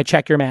like they might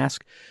check your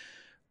mask.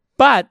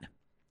 But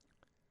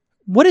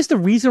what is the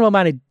reasonable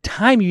amount of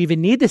time you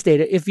even need this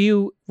data? If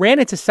you ran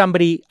into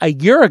somebody a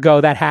year ago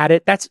that had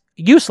it, that's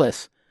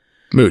useless.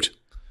 Moot.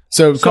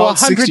 So call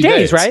it 100 60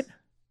 days, right?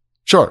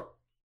 Sure.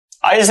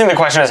 I just think the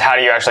question is, how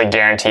do you actually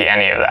guarantee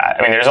any of that?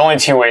 I mean, there's only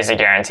two ways to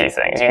guarantee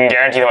things. You can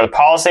guarantee them with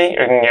policy,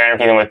 or you can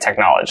guarantee them with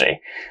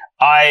technology.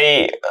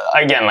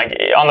 Again, like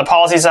on the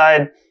policy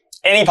side,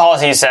 any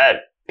policy you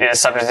set is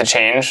subject to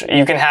change.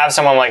 You can have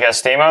someone like a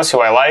Stamos, who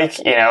I like,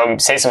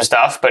 say some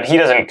stuff, but he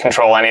doesn't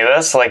control any of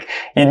this. Like,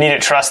 you need to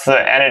trust the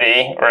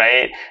entity,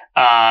 right?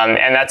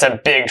 And that's a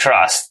big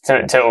trust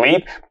to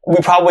leap. We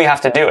probably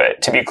have to do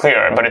it, to be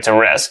clear, but it's a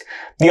risk.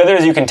 The other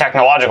is you can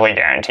technologically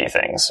guarantee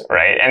things,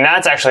 right? And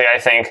that's actually, I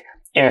think,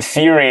 in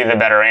theory, the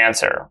better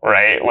answer,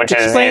 right? Which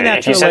Explain is,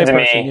 if you said to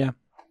me,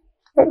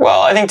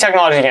 well, I think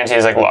technology guarantee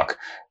is like, look,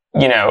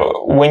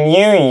 when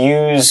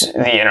you use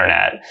the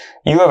internet,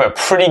 you have a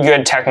pretty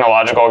good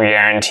technological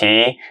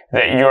guarantee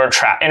that your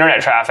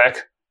internet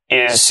traffic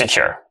is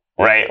secure,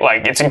 right?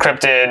 Like, it's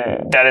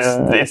encrypted.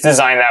 It's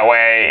designed that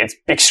way. It's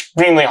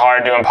extremely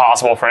hard to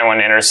impossible for anyone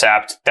to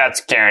intercept.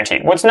 That's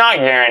guaranteed. What's not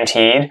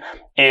guaranteed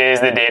is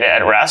the data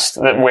at rest,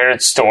 where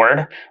it's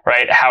stored,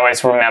 right? How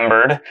it's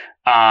remembered.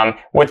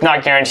 What's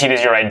not guaranteed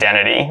is your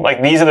identity.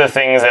 Like, these are the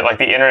things that, like,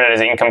 the internet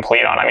is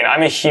incomplete on. I mean,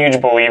 I'm a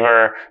huge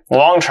believer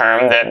long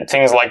term that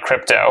things like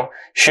crypto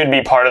should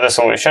be part of the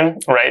solution,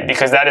 right?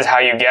 Because that is how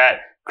you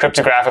get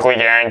cryptographically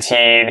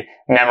guaranteed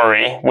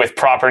memory with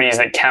properties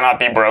that cannot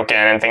be broken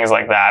and things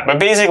like that. But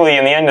basically,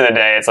 in the end of the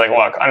day, it's like,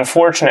 look,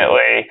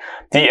 unfortunately,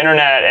 the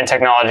internet and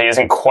technology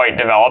isn't quite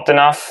developed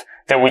enough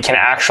that we can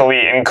actually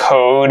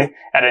encode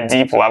at a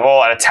deep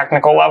level, at a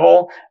technical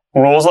level,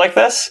 rules like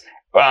this.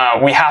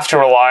 We have to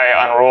rely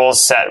on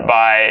rules set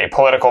by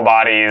political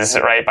bodies,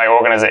 right, by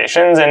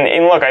organizations.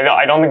 And look,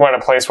 I don't think we're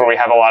at a place where we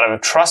have a lot of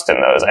trust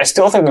in those. I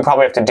still think we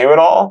probably have to do it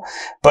all,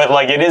 but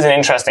like, it is an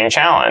interesting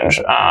challenge.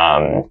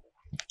 I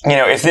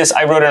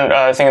wrote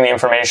a thing in The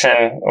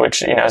Information,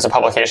 which, is a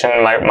publication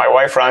my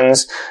wife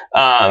runs.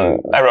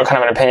 I wrote kind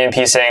of an opinion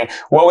piece saying,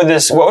 what would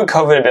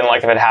COVID have been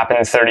like if it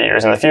happened 30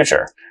 years in the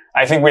future?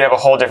 I think we'd have a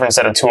whole different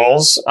set of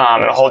tools,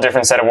 and a whole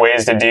different set of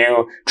ways to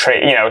do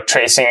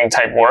tracing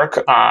type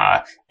work,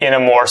 in a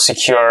more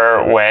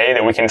secure way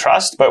that we can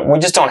trust. But we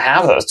just don't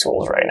have those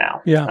tools right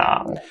now.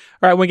 Yeah.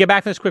 All right, when we get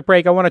back from this quick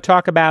break, I want to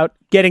talk about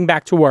getting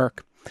back to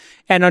work.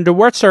 And under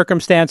what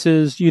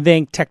circumstances you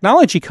think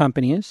technology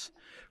companies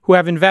who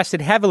have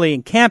invested heavily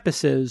in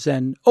campuses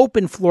and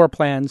open floor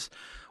plans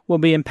will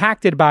be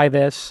impacted by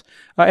this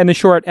in the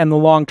short and the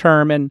long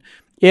term, and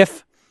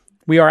if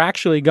we are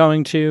actually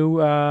going to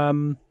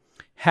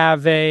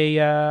have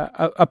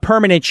a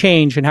permanent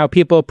change in how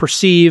people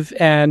perceive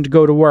and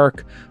go to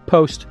work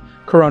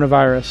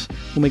post-coronavirus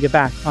when we get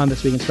back on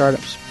This Week in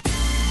Startups.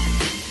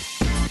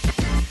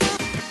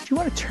 Do you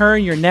want to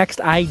turn your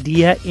next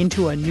idea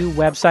into a new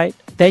website?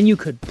 Then you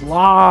could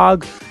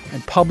blog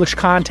and publish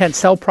content,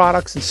 sell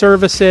products and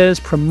services,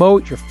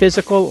 promote your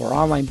physical or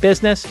online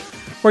business,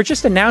 or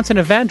just announce an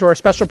event or a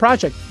special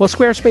project. Well,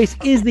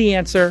 Squarespace is the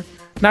answer,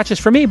 not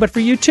just for me, but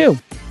for you too.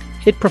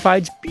 It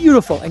provides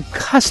beautiful and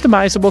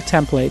customizable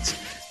templates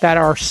that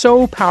are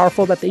so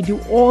powerful that they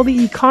do all the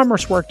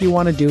e-commerce work you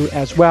want to do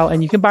as well.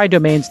 And you can buy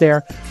domains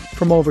there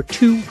from over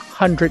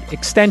 200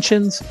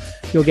 extensions.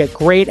 You'll get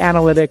great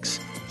analytics,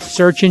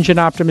 search engine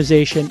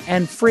optimization,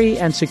 and free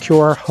and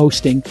secure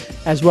hosting,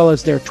 as well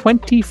as their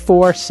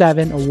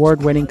 24/7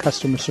 award-winning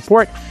customer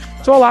support.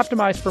 It's all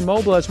optimized for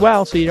mobile as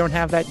well, so you don't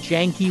have that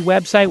janky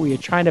website where you're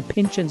trying to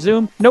pinch and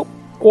zoom. Nope.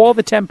 All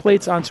the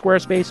templates on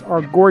Squarespace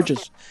are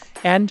gorgeous,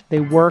 and they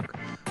work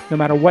no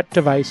matter what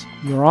device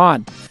you're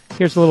on.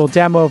 Here's a little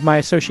demo of my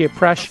associate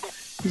Presh.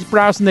 He's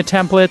browsing the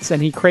templates,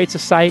 and he creates a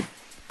site,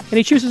 and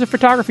he chooses a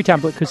photography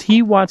template because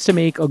he wants to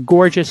make a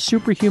gorgeous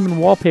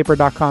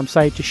superhumanwallpaper.com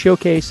site to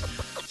showcase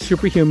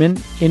Superhuman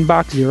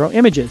Inbox Zero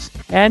images.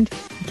 And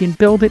you can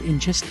build it in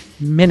just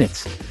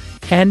minutes.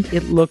 And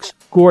it looks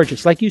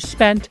gorgeous. Like you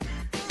spent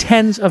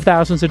tens of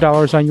thousands of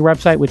dollars on your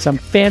website with some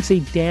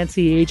fancy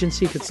dancy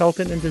agency,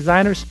 consultant, and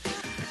designers.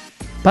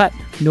 But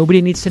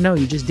nobody needs to know.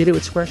 You just did it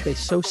with Squarespace.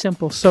 So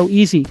simple, so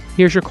easy.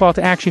 Here's your call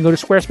to action. Go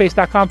to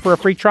squarespace.com for a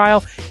free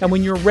trial. And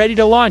when you're ready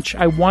to launch,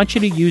 I want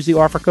you to use the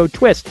offer code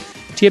TWIST,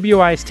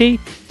 TWIST,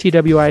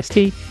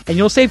 TWIST, and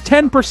you'll save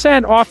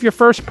 10% off your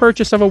first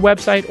purchase of a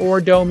website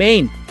or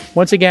domain.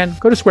 Once again,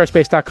 go to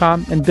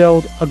squarespace.com and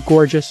build a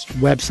gorgeous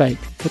website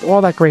with all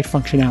that great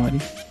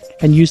functionality.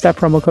 And use that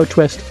promo code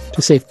TWIST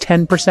to save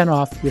 10%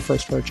 off your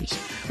first purchase.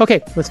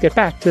 Okay, let's get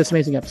back to this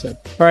amazing episode.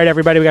 All right,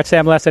 everybody, we got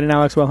Sam Lessin and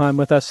Alex Wilhelm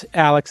with us.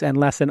 Alex and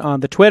Lessin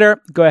on the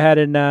Twitter. Go ahead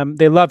and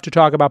they love to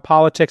talk about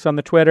politics on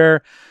the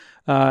Twitter.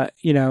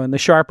 And the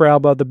sharper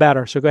elbow, the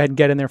better. So go ahead and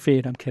get in their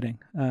feed. I'm kidding.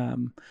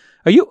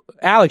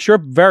 Alex, you're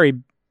very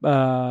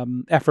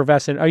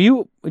effervescent. Do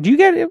you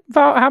get,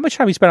 how much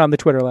time you spend on the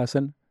Twitter,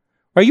 Lessin?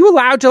 Are you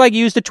allowed to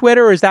use the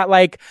Twitter, or is that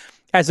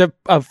as a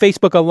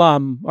Facebook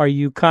alum, are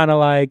you kind of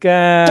No,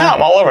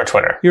 I'm all over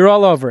Twitter. You're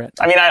all over it.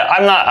 I mean,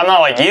 I'm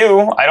not like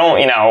you. I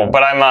don't,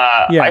 but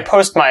I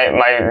post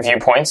my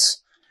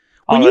viewpoints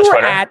on the Twitter.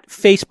 When you were at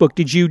Facebook,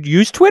 did you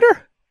use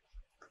Twitter?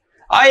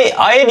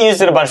 I had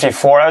used it a bunch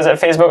before I was at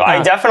Facebook.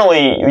 I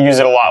definitely use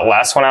it a lot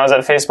less when I was at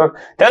Facebook.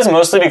 That's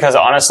mostly because,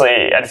 honestly,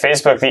 at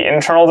Facebook, the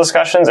internal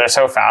discussions are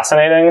so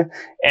fascinating.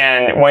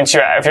 And if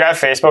you're at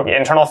Facebook,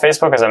 internal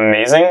Facebook is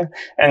amazing.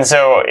 And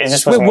so it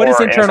just was more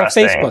interesting. What is internal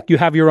Facebook? You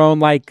have your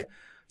own, It's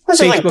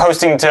just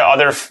posting to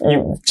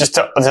to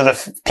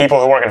the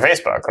people who work at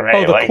Facebook,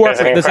 right?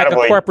 There's a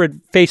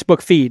corporate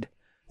Facebook feed.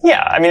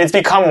 Yeah, I mean, it's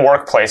become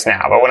workplace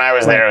now, but when I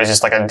was there, it was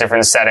just a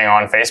different setting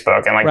on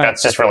Facebook, and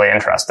that's just really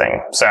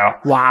interesting. So,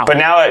 wow. But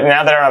now that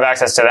I don't have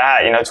access to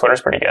that,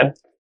 Twitter's pretty good.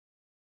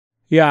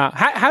 Yeah.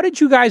 How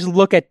did you guys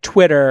look at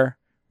Twitter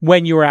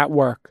when you were at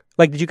work?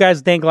 Did you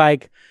guys think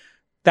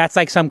that's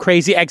some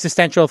crazy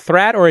existential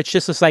threat, or it's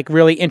just this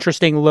really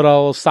interesting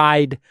little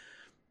side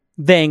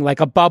thing, like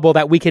a bubble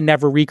that we can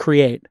never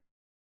recreate?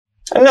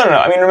 No.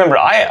 I mean, remember,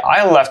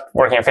 I left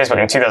working at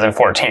Facebook in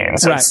 2014,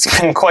 so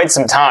It's been quite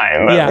some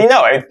time.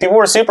 But, people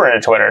were super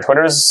into Twitter.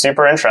 Twitter is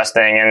super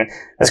interesting, and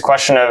this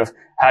question of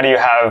how do you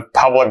have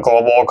public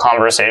global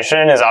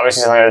conversation is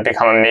obviously something that's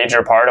become a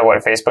major part of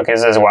what Facebook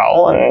is as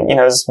well, and,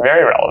 is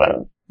very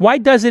relevant. Why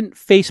doesn't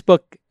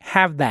Facebook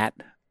have that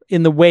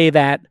in the way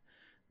that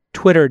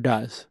Twitter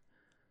does?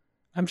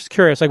 I'm just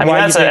curious. Why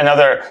that's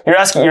another. You're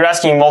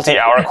asking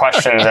multi-hour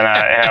questions in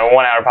a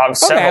 1 hour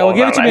podcast. Okay, well,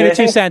 give it to me in a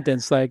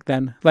 2-sentence. Why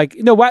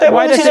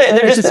does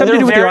it? Is it something to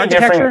do with your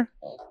architecture?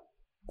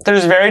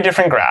 There's very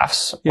different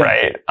graphs,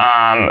 right?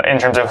 In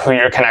terms of who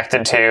you're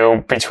connected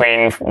to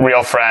between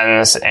real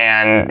friends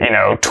and,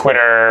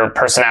 Twitter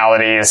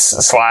personalities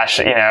 /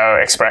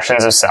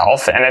 expressions of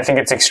self. And I think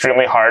it's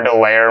extremely hard to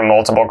layer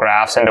multiple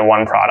graphs into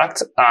one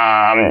product,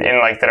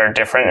 that are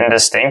different and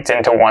distinct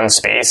into one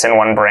space and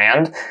one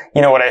brand.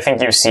 What I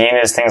think you've seen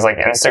is things like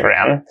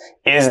Instagram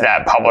is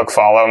that public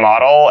follow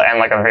model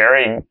and a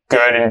very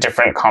good and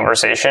different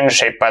conversation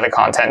shaped by the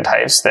content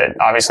types that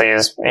obviously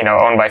is,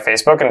 owned by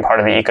Facebook and part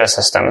of the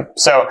ecosystem.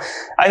 So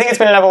I think it's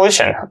been an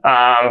evolution.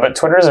 But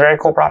Twitter is a very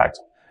cool product.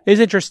 It's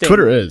interesting.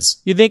 Twitter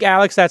is. You think,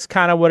 Alex, that's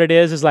kind of what it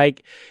is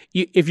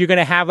if you're going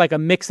to have a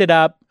mix it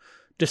up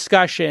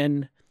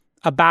discussion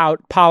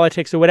about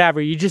politics or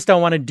whatever, you just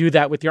don't want to do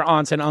that with your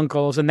aunts and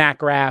uncles and that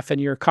graph and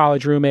your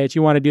college roommates.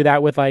 You want to do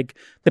that with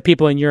the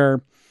people in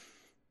your,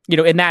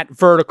 in that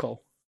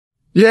vertical.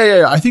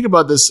 Yeah. I think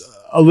about this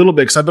a little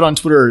bit because I've been on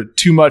Twitter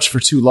too much for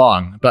too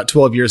long, about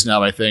 12 years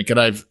now, I think. And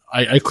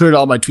I cleared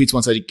all my tweets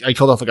once. I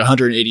killed off like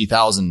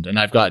 180,000 and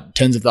I've got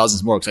tens of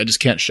thousands more because I just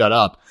can't shut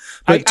up.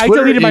 I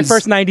deleted my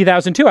first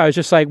 90,000 too. I was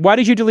just like, why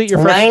did you delete your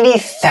first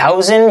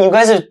 90,000? You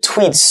guys have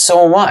tweets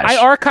so much. I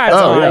archived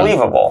them.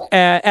 Unbelievable.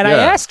 And I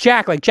asked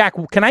Jack, Jack,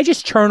 can I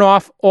just turn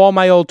off all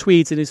my old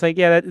tweets? And he's like,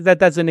 yeah, that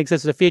doesn't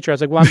exist as a feature. I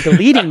was like, well, I'm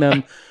deleting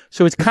them.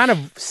 So it's kind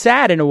of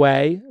sad in a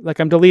way. Like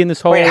I'm deleting this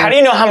whole... Wait, how do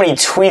you know how many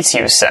tweets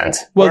you've sent?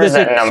 Well, there's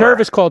a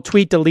service called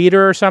Tweet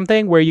Deleter or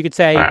something where you could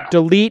say,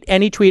 delete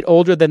any tweet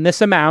older than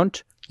this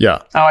amount.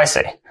 Yeah. Oh, I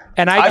see.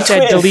 And I've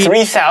said delete...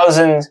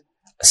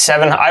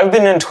 3,007. I've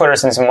been in Twitter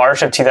since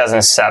March of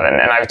 2007,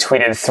 and I've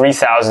tweeted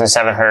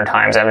 3,700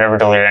 times. I've never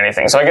deleted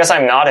anything. So I guess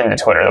I'm not into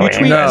Twitter the way you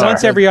tweet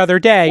once every other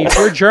day. If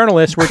we're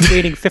journalists, we're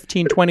tweeting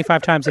 15,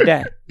 25 times a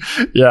day.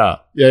 Yeah.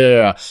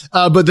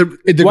 But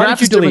the Why graph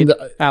did you delete,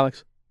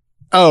 Alex?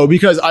 Oh,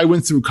 because I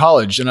went through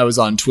college and I was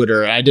on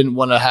Twitter and I didn't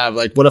want to have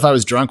what if I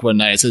was drunk one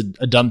night, I said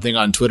a dumb thing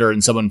on Twitter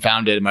and someone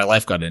found it and my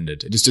life got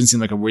ended. It just didn't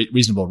seem like a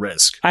reasonable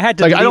risk. I had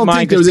to delete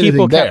mine because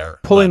people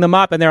kept pulling them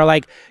up and they're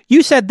like,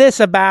 you said this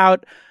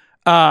about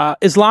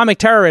Islamic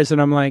terrorism.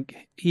 I'm like,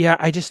 yeah,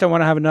 I just don't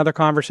want to have another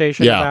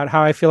conversation about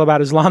how I feel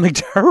about Islamic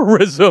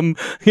terrorism.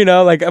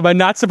 Am I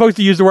not supposed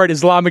to use the word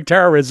Islamic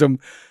terrorism?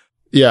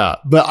 Yeah,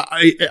 but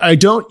I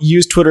don't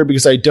use Twitter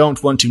because I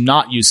don't want to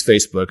not use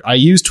Facebook. I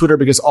use Twitter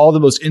because all the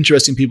most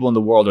interesting people in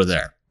the world are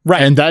there.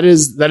 Right. And that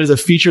is a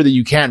feature that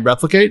you can't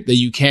replicate, that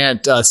you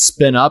can't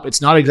spin up. It's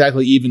not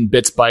exactly even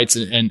bits, bytes,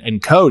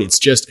 and code. It's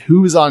just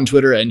who's on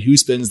Twitter and who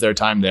spends their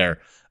time there.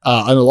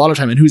 And a lot of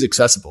time and who's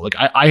accessible.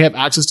 I have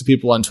access to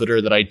people on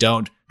Twitter that I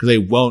don't because they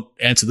won't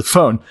answer the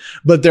phone,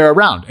 but they're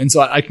around. And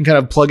so I can kind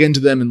of plug into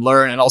them and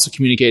learn and also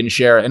communicate and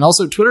share. And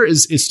also Twitter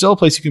is still a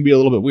place you can be a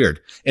little bit weird.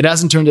 It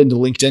hasn't turned into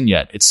LinkedIn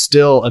yet. It's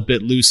still a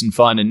bit loose and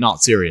fun and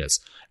not serious.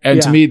 And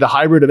to me, the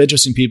hybrid of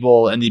interesting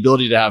people and the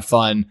ability to have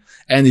fun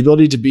and the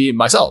ability to be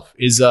myself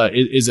is a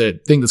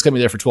thing that's kept me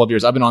there for 12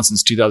 years. I've been on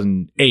since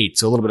 2008.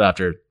 So a little bit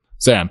after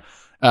Sam.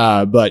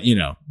 But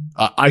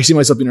I see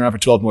myself being around for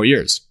 12 more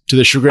years to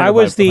the chagrin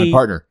of my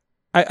partner.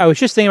 I was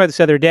just thinking about this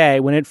the other day.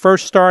 When it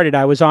first started,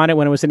 I was on it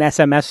when it was an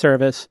SMS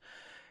service.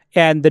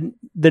 And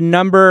the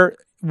number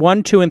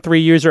 1, 2, and 3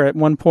 user at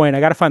one point, I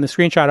got to find the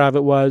screenshot of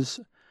it,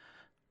 was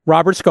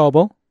Robert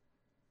Scoble,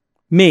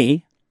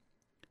 me,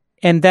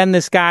 and then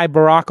this guy,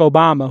 Barack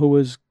Obama, who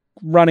was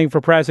running for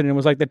president and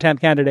was like the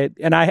 10th candidate.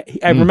 And I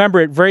remember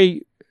it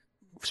very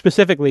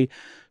specifically.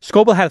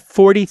 Scoble had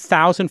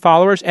 40,000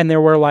 followers and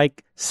there were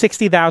like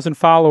 60,000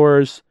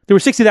 followers. There were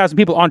 60,000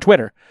 people on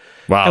Twitter.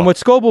 Wow. And what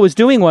Scoble was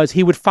doing was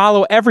he would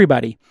follow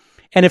everybody.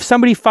 And if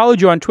somebody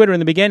followed you on Twitter in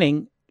the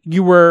beginning,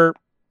 you were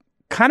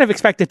kind of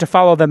expected to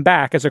follow them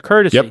back as a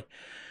courtesy. Yep.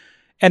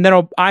 And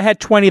then I had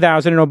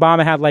 20,000 and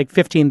Obama had like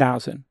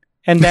 15,000.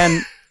 And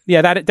then,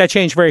 that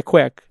changed very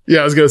quick.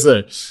 Yeah, I was going to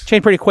say.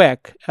 Changed pretty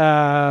quick.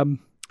 When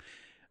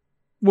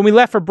we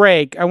left for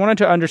break, I wanted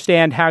to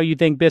understand how you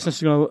think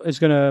business is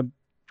going to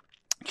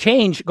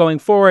change going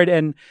forward.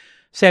 And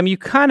Sam, you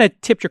kind of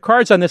tipped your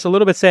cards on this a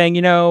little bit, saying,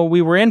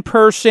 we were in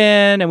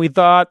person and we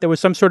thought there was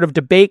some sort of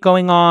debate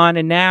going on,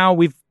 and now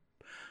we've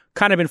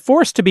kind of been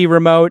forced to be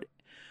remote.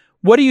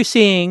 What are you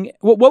seeing?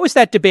 What was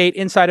that debate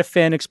inside of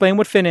Fin? Explain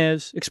what Fin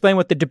is, explain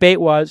what the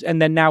debate was,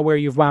 and then now where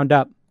you've wound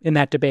up in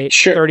that debate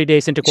 30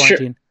 days into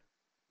quarantine. Sure.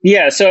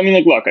 Yeah, so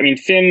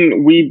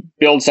Fin, we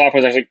build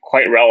software that's actually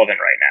quite relevant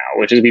right now,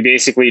 which is we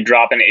basically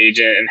drop an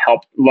agent and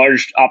help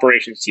large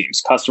operations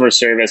teams, customer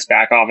service,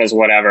 back office,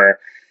 whatever,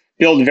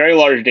 build very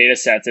large data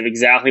sets of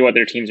exactly what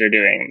their teams are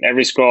doing.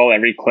 Every scroll,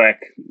 every click,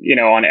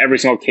 on every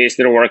single case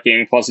that are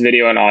working, plus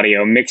video and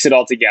audio, mix it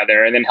all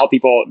together, and then help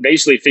people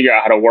basically figure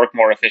out how to work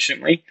more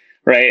efficiently,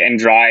 right? And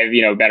drive,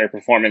 better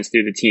performance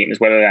through the teams,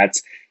 whether that's,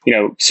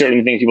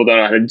 certain things people don't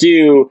know how to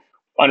do,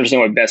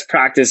 understand what best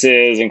practice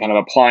is and kind of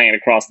applying it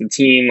across the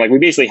team. We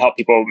basically help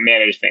people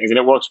manage things, and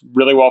it works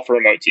really well for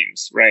remote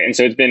teams, right? And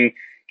so it's been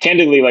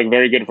candidly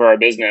very good for our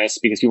business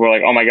because people are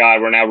like, oh my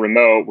God, we're now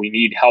remote. We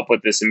need help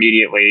with this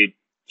immediately.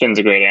 Fin's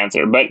a great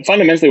answer. But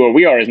fundamentally what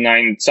we are is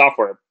 9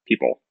 software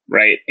people,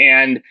 right?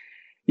 And,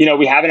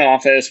 we have an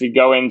office, we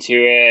go into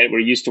it, we're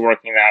used to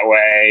working that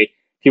way.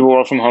 People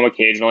work from home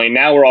occasionally.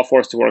 Now we're all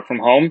forced to work from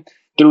home.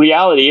 The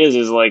reality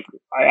is I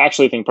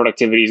actually think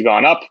productivity has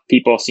gone up.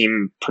 People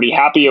seem pretty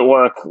happy at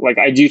work.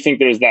 I do think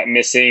there's that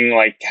missing,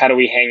 how do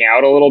we hang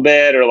out a little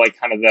bit, or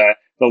kind of the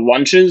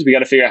lunches. We got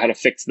to figure out how to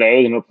fix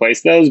those and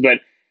replace those. But,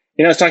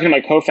 I was talking to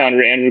my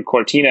co-founder, Andrew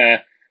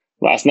Cortina,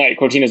 last night.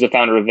 Cortina is the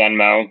founder of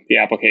Venmo, the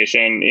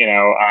application,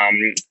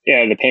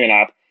 the payment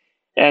app.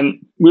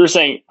 And we were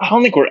saying, I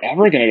don't think we're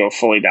ever going to go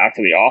fully back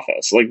to the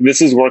office.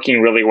 This is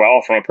working really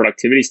well from a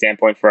productivity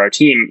standpoint for our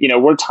team.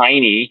 We're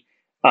tiny.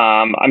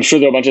 I'm sure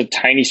there are a bunch of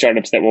tiny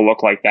startups that will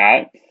look like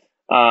that.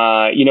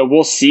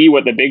 We'll see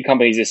what the big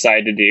companies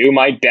decide to do.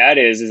 My bet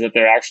is that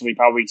they're actually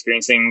probably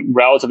experiencing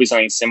relatively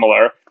something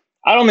similar.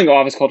 I don't think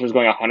office culture is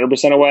going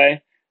 100%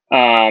 away.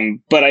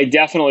 But I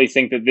definitely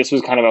think that this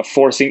was kind of a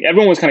forcing.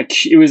 Everyone was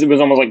it was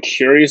almost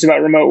curious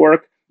about remote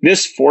work.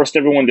 This forced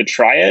everyone to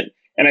try it.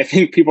 And I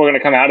think people are going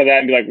to come out of that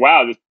and be like,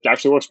 wow, this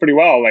actually works pretty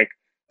well. Like,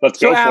 let's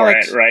go for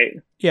it,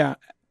 right? Yeah.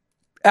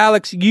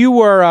 Alex, you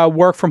were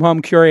work from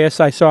home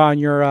curious. I saw on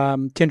your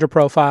Tinder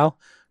profile.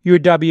 You were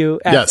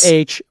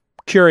WFH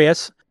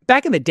curious.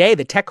 Back in the day,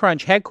 the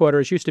TechCrunch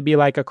headquarters used to be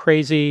like a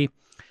crazy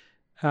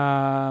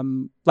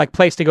like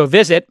place to go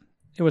visit.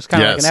 It was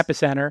kind of like an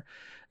epicenter.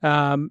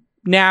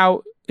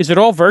 Now, is it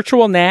all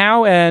virtual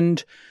now?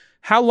 And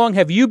how long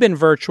have you been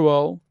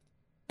virtual?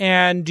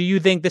 And do you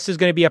think this is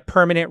going to be a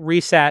permanent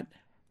reset?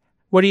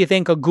 What do you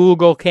think a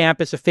Google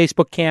campus, a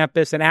Facebook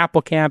campus, an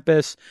Apple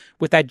campus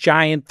with that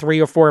giant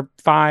 $3 or $4,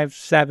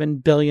 $5,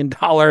 $7 billion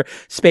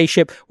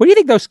spaceship? What do you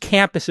think those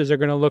campuses are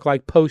going to look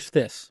like post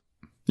this?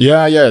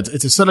 Yeah.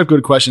 It's a set of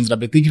good questions. And I've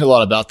been thinking a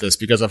lot about this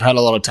because I've had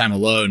a lot of time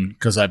alone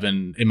because I've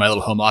been in my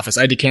little home office.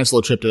 I had to cancel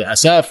a trip to the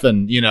SF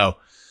and,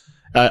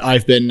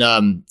 I've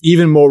been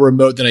even more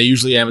remote than I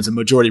usually am as a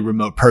majority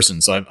remote person.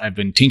 So I've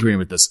been tinkering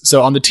with this.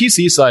 So on the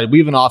TC side, we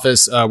have an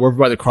office. We're over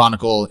by the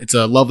Chronicle. It's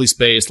a lovely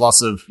space.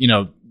 Lots of,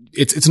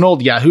 it's an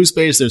old Yahoo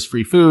space. There's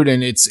free food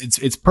and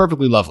it's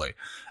perfectly lovely.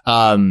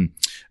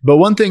 But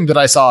one thing that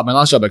I saw at my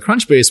last job at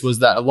Crunchbase was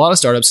that a lot of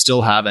startups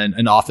still have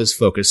an office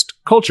focused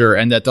culture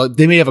and that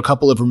they may have a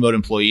couple of remote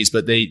employees,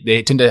 but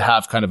they tend to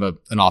have kind of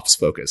an office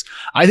focus.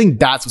 I think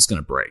that's what's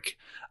going to break.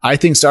 I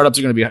think startups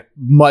are going to be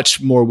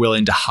much more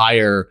willing to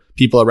hire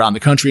people around the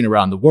country and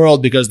around the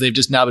world because they've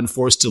just now been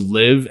forced to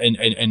live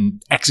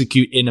and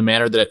execute in a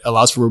manner that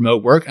allows for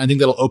remote work. And I think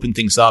that'll open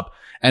things up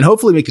and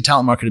hopefully make the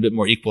talent market a bit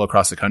more equal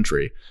across the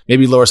country.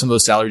 Maybe lower some of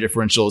those salary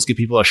differentials, give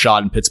people a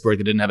shot in Pittsburgh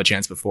that didn't have a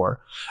chance before.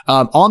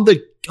 On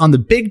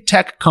the big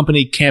tech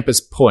company campus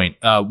point,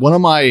 one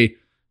of my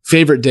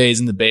favorite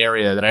days in the Bay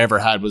Area that I ever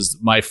had was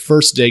my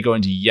first day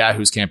going to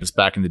Yahoo's campus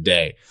back in the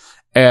day.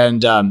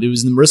 And it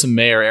was in the Marissa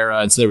Mayer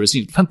era, and so there was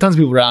tons of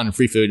people around and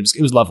free food.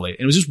 It was lovely. And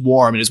it was just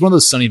warm, and it was one of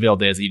those Sunnyvale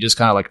days that you just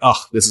kind of like,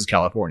 oh, this is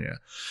California.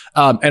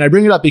 And I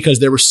bring it up because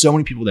there were so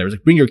many people there. It was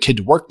like bring your kid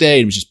to work day,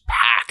 and it was just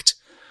packed.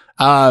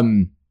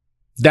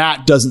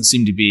 That doesn't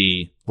seem to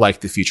be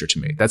like the future to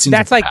me. That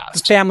seems like the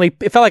family.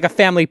 It felt like a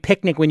family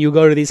picnic when you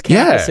go to these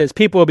campuses. Yeah.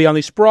 People will be on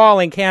these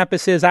sprawling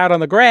campuses out on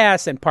the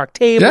grass and park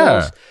tables.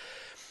 Yeah.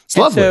 It's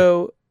lovely.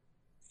 So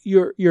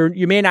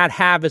you may not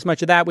have as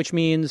much of that, which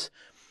means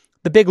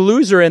the big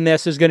loser in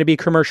this is going to be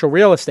commercial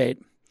real estate.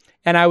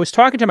 And I was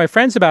talking to my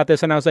friends about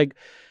this and I was like,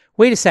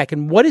 wait a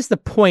second, what is the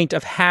point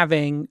of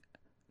having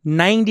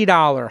 $90,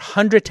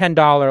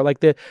 $110, like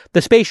the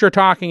space you're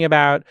talking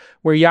about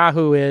where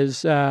Yahoo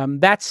is,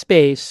 that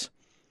space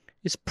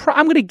is,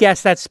 I'm going to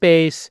guess that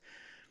space,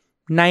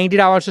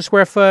 $90 a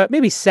square foot,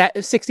 maybe $60,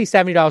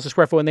 $70 a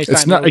square foot when they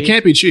sign it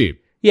can't be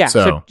cheap. Yeah.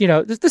 So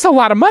this is a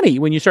lot of money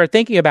when you start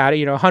thinking about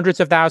it, hundreds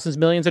of thousands,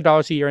 millions of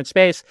dollars a year in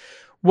space.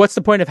 What's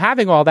the point of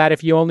having all that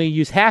if you only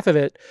use half of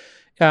it?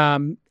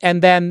 And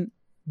then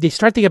they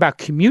start thinking about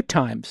commute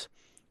times.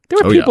 There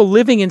were people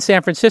living in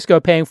San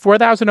Francisco paying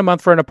 $4,000 a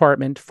month for an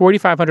apartment,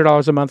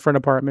 $4,500 a month for an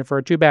apartment for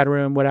a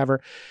 2-bedroom,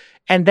 whatever,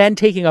 and then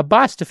taking a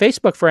bus to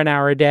Facebook for an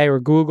hour a day or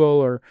Google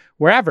or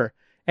wherever.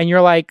 And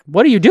you're like,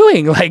 what are you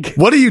doing? Like,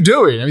 what are you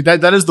doing? I mean,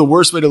 that is the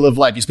worst way to live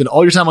life. You spend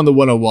all your time on the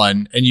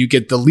 101 and you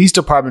get the least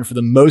apartment for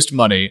the most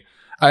money.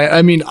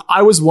 I mean,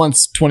 I was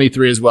once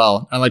 23 as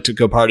well. I like to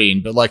go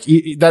partying, but like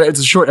that,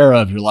 it's a short era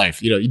of your life.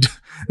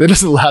 That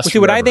doesn't last. See,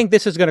 what I think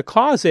this is going to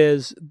cause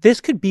is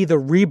this could be the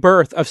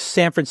rebirth of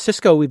San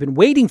Francisco we've been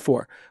waiting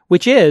for,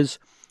 which is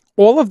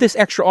all of this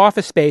extra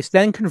office space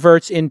then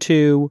converts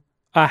into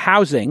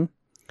housing.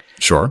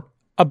 Sure.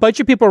 A bunch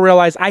of people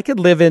realize I could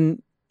live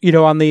in,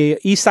 on the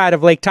east side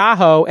of Lake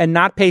Tahoe and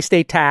not pay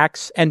state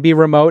tax and be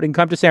remote and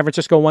come to San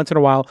Francisco once in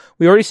a while.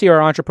 We already see our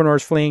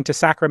entrepreneurs fleeing to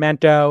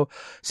Sacramento,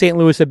 St.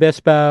 Louis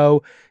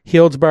Obispo,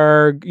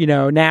 Healdsburg,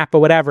 Napa,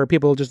 whatever.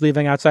 People just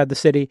leaving outside the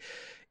city.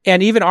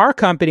 And even our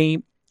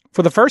company,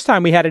 for the first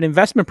time, we had an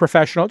investment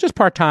professional, just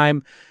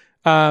part-time,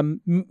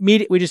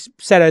 we just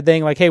said a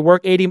thing like, hey,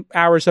 work 80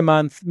 hours a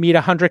month, meet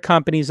 100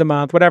 companies a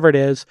month, whatever it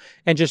is,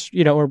 and just,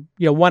 or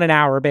 1 an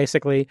hour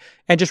basically,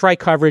 and just write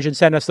coverage and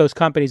send us those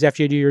companies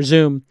after you do your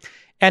Zoom.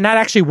 And that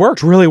actually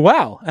worked really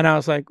well. And I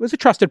was like, it was a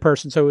trusted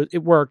person, so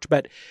it worked.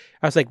 But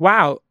I was like,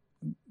 wow,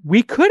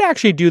 we could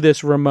actually do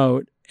this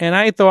remote. And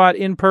I thought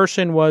in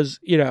person was,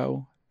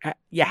 you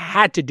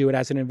had to do it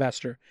as an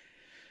investor.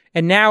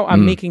 And now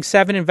I'm making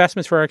 7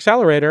 investments for our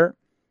accelerator.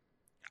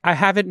 I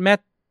haven't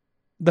met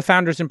the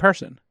founders in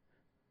person.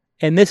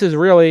 And this is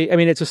really,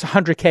 it's a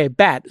 $100K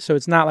bet, so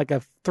it's not like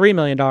a $3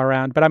 million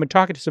round, but I've been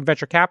talking to some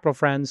venture capital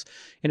friends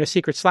in a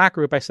secret Slack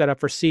group I set up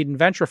for seed and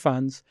venture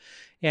funds.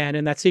 And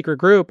in that secret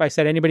group, I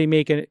said,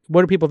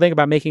 what do people think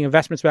about making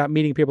investments without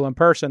meeting people in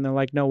person? They're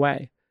like, no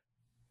way.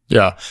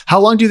 Yeah. How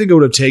long do you think it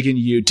would have taken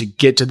you to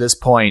get to this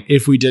point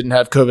if we didn't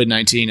have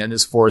COVID-19 and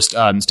this forced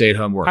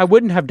stay-at-home work? I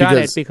wouldn't have done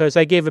it because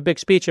I gave a big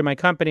speech in my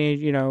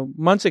company,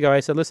 months ago. I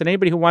said, listen,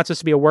 anybody who wants us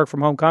to be a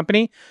work-from-home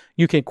company,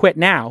 you can quit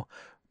now.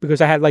 Because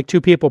I had like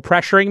 2 people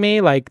pressuring me,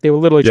 like they were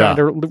literally trying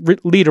to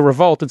lead a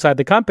revolt inside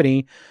the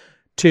company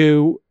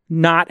to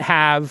not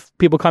have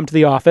people come to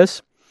the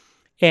office.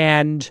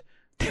 And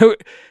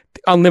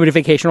unlimited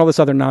vacation, all this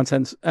other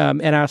nonsense.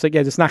 And I was like,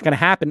 yeah, it's not going to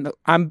happen.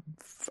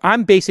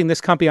 I'm basing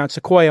this company on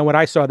Sequoia and what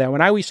I saw there.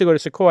 When I used to go to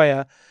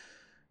Sequoia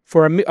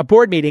for a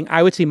board meeting,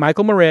 I would see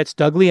Michael Moritz,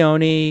 Doug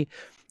Leone,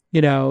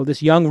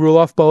 this young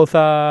Roelof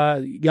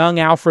Botha, young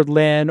Alfred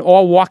Lin,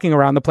 all walking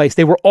around the place.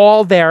 They were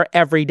all there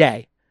every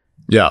day.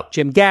 Yeah.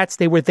 Jim Gatz,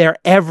 they were there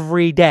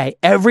every day.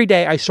 Every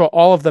day I saw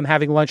all of them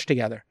having lunch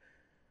together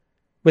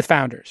with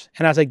founders.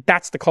 And I was like,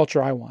 that's the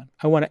culture I want.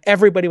 I want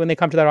everybody, when they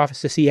come to that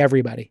office, to see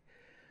everybody.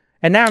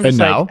 And now I'm just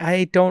like,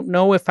 I don't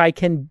know if I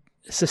can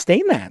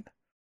sustain that.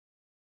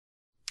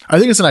 I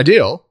think it's an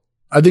ideal.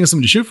 I think it's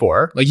something to shoot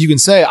for. Like, you can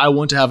say, I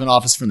want to have an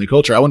office-friendly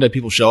culture. I want to have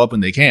people show up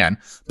when they can.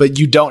 But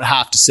you don't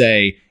have to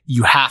say,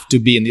 you have to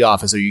be in the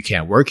office or you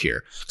can't work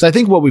here. So I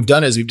think what we've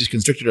done is we've just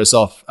constricted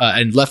ourselves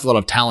and left a lot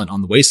of talent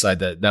on the wayside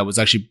that was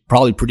actually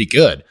probably pretty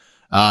good.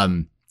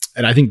 And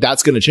I think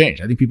that's going to change.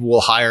 I think people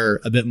will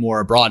hire a bit more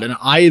abroad. And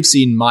I have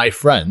seen my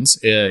friends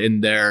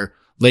in their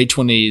late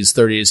 20s,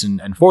 30s,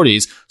 and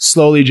 40s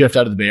slowly drift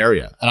out of the Bay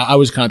Area. And I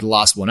was kind of the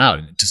last one out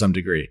to some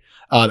degree.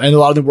 And a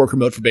lot of them work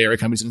remote for Bay Area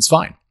companies, and it's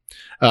fine.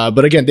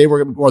 But again, they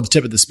were more the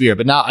tip of the spear.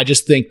 But now I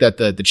just think that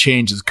the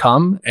change has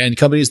come, and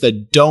companies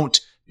that don't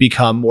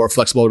become more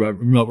flexible about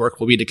remote work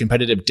will be at a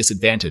competitive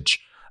disadvantage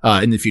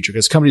in the future,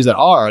 because companies that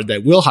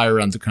will hire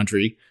around the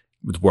country,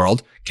 the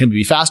world, can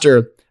be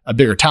faster, a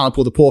bigger talent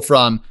pool to pull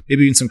from,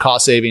 maybe even some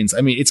cost savings.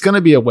 I mean, it's going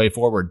to be a way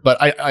forward, but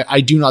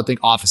I do not think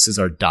offices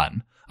are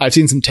done. I've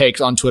seen some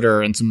takes on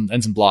Twitter and some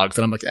blogs,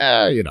 and I'm like,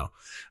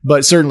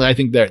 But certainly, I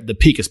think that the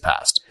peak is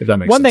past, if that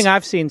makes sense. One thing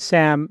I've seen,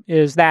 Sam,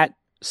 is that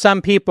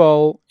some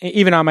people,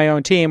 even on my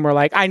own team, were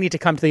like, I need to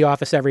come to the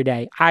office every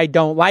day. I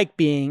don't like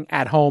being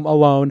at home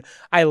alone.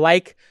 I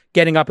like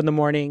getting up in the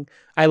morning.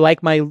 I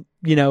like my,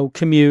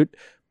 commute,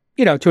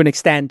 to an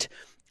extent.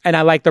 And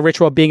I like the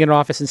ritual of being in an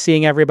office and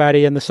seeing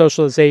everybody and the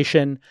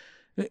socialization.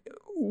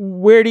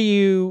 What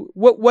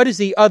is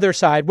the other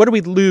side? What do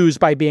we lose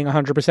by being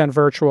 100%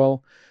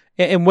 virtual?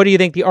 And what do you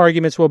think the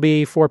arguments will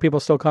be for people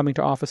still coming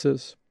to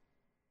offices?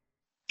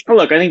 Oh,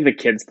 look, I think the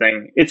kids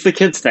thing. It's the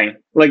kids thing.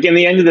 Like, in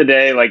the end of the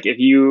day, like, if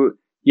you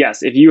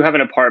have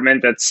an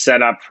apartment that's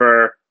set up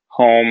for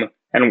home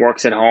and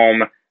works at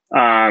home,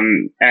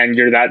 and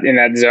you're in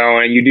that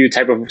zone, and you do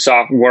type of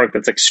soft work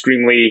that's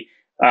extremely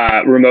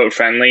remote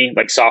friendly,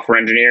 like software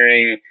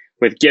engineering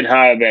with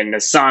GitHub and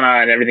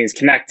Asana, and everything's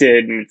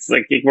connected, and it's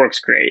like, it works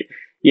great.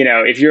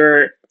 If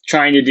you're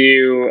trying to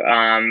do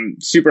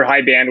super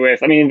high bandwidth,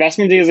 I mean,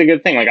 investment is a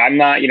good thing. Like, I'm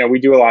not, we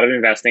do a lot of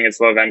investing at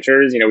Slow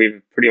Ventures. We have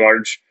a pretty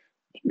large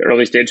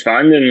early stage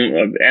fund,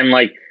 and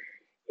like,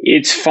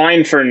 it's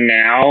fine for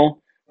now.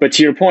 But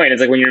to your point, it's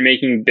like, when you're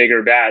making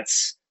bigger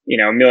bets,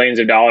 millions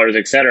of dollars,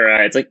 et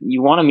cetera, it's like,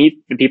 you want to meet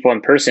the people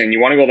in person. You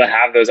want to be able to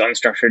have those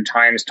unstructured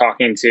times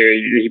talking to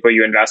the people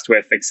you invest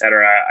with, et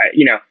cetera.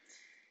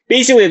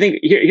 Basically, I think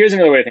here's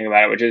another way to think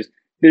about it, which is,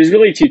 there's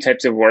really two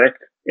types of work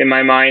in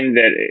my mind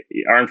that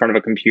are in front of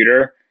a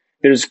computer.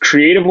 There's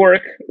creative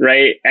work,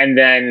 right? And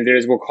then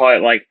we'll call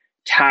it like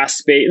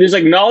task-based. There's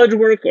like knowledge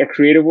work or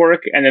creative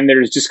work. And then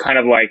there's just kind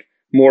of like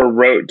more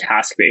rote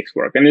task-based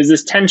work. And there's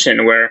this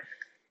tension where,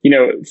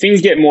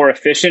 things get more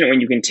efficient when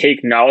you can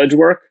take knowledge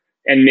work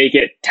and make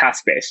it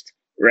task-based,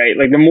 right?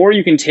 Like, the more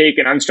you can take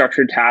an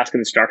unstructured task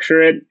and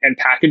structure it and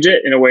package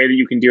it in a way that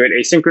you can do it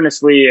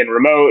asynchronously and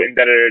remote and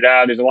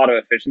there's a lot of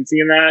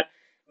efficiency in that.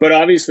 But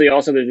obviously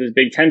also there's this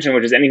big tension,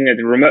 which is anything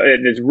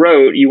that's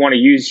rote, you want to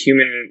use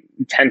human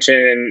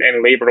attention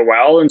and labor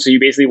well. And so you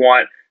basically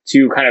want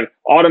to kind of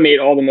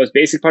automate all the most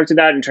basic parts of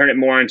that and turn it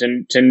more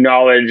into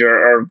knowledge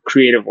or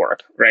creative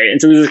work, right?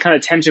 And so there's this kind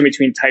of tension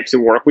between types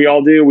of work we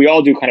all do. We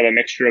all do kind of a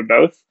mixture of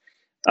both.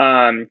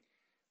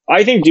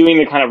 I think doing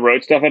the kind of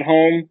rote stuff at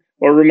home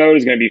or remote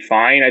is going to be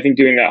fine. I think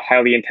doing that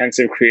highly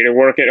intensive creative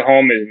work at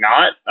home is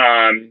not.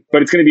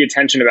 But it's going to be a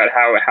tension about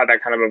how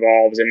that kind of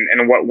evolves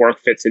and what work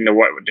fits into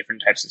what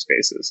different types of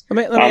spaces.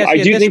 Let me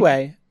ask you this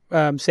way,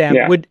 Sam.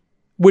 Yeah.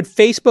 Would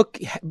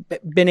Facebook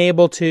been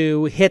able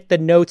to hit the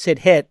notes it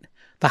hit,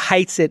 the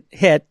heights it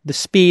hit, the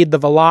speed, the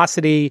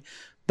velocity,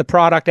 the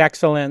product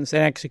excellence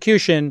and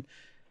execution,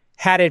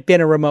 had it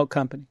been a remote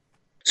company?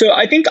 So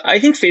I think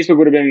Facebook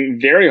would have been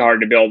very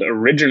hard to build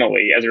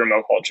originally as a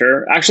remote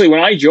culture. Actually,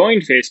 when I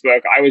joined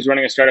Facebook, I was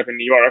running a startup in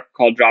New York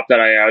called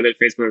Drop.io that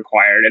Facebook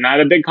acquired. And I had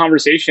a big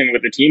conversation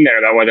with the team there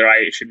about whether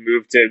I should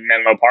move to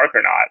Menlo Park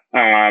or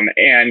not.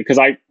 And because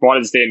I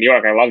wanted to stay in New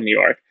York, I love New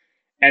York.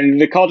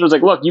 And the culture was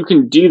like, look, you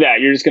can do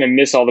that. You're just going to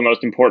miss all the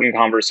most important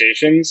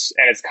conversations.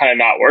 And it's kind of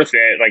not worth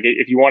it. Like,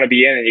 if you want to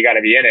be in it, you got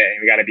to be in it,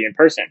 and you got to be in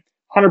person.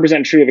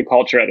 100% true to the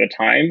culture at the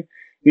time.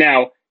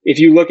 Now, if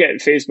you look at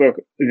Facebook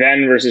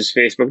then versus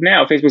Facebook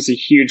now, Facebook's a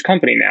huge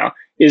company now.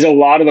 Is a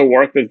lot of the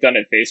work that's done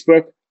at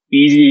Facebook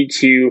easy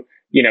to,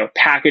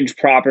 package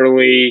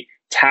properly,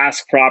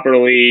 task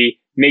properly,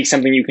 make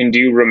something you can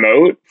do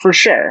remote? For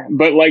sure.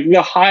 But like,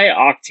 the high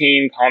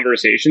octane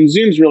conversation,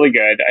 Zoom's really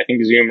good. I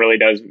think Zoom really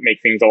does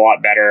make things a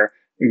lot better.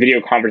 Video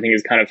conferencing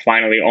is kind of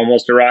finally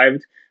almost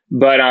arrived.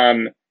 But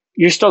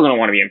you're still going to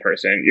want to be in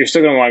person. You're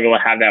still going to want to be able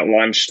to have that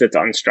lunch that's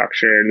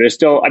unstructured. There's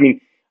still,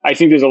 I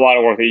think there's a lot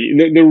of work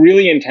that the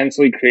really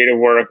intensely creative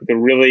work, the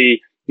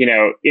really,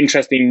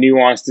 interesting,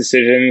 nuanced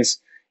decisions,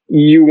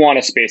 you want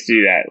a space to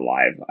do that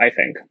live, I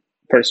think,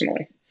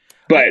 personally.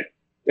 But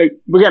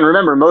again,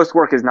 remember, most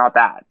work is not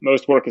that.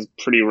 Most work is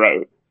pretty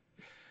rote.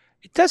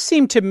 It does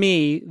seem to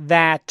me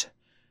that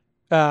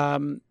a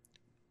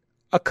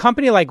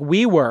company like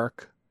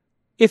WeWork,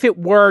 if it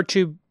were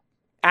to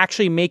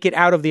actually make it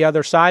out of the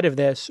other side of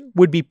this,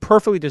 would be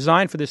perfectly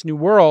designed for this new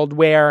world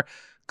where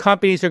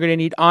companies are going to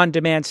need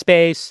on-demand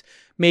space,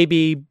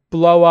 maybe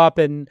blow up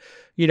and,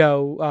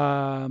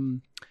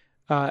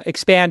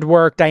 expand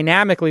work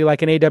dynamically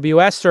like an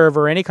AWS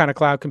server or any kind of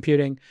cloud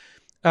computing.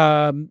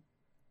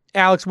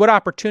 Alex, what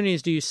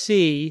opportunities do you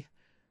see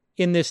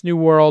in this new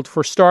world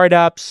for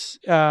startups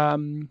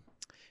and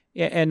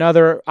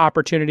other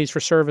opportunities for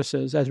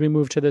services as we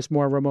move to this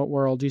more remote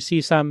world? Do you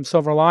see some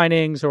silver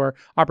linings or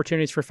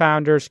opportunities for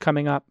founders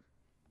coming up?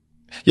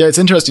 Yeah, it's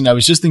interesting. I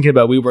was just thinking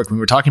about WeWork when we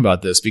were talking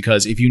about this,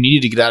 because if you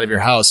needed to get out of your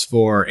house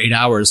for 8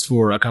 hours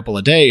for a couple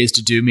of days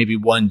to do maybe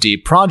one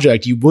deep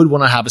project, you would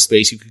want to have a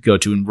space you could go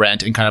to and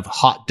rent, and kind of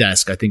hot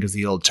desk, I think is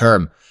the old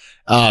term.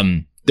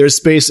 There's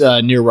space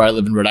near where I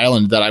live in Rhode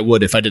Island that I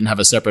would if I didn't have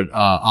a separate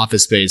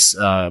office space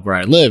where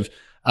I live.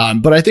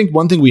 But I think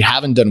one thing we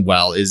haven't done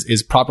well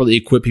is properly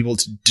equip people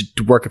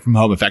to work from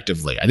home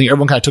effectively. I think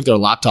everyone kind of took their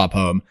laptop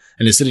home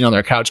and is sitting on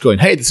their couch going,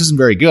 hey, this isn't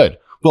very good.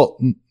 Well,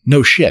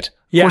 no shit.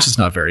 Of course it's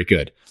not very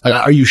good. Like,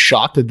 are you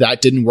shocked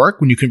that didn't work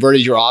when you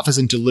converted your office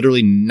into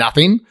literally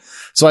nothing?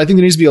 So I think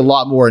there needs to be a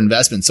lot more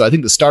investment. So I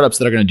think the startups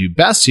that are going to do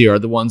best here are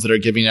the ones that are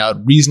giving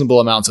out reasonable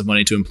amounts of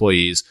money to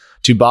employees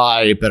to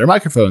buy better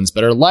microphones,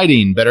 better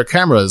lighting, better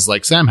cameras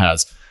like Sam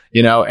has,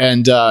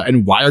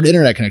 and wired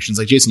internet connections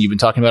like Jason, you've been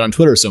talking about on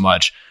Twitter so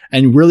much,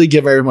 and really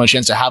give everyone a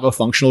chance to have a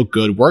functional,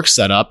 good work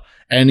setup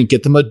and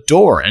get them a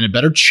door and a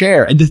better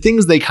chair and the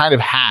things they kind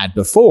of had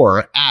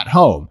before at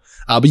home.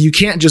 But you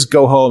can't just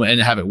go home and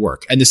have it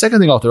work. And the second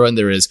thing I'll throw in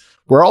there is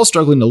we're all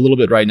struggling a little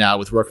bit right now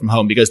with work from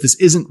home, because this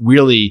isn't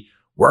really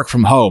work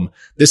from home.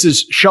 This is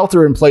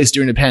shelter in place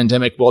during a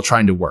pandemic while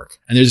trying to work.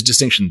 And there's a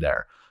distinction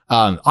there.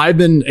 I've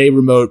been a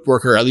remote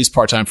worker, at least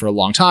part-time, for a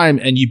long time,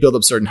 and you build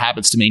up certain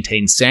habits to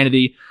maintain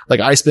sanity. Like,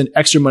 I spend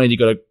extra money to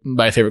go to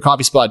my favorite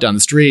coffee spot down the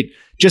street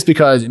just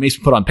because it makes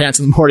me put on pants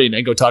in the morning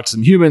and go talk to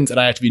some humans, and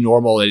I have to be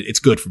normal. It's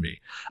good for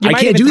me. I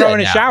can't do that now. You might even throw in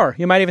a shower.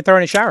 You might even throw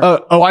in a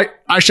shower.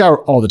 I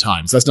shower all the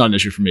time, so that's not an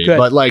issue for me. Good.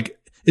 But like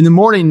in the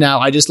morning now,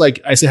 I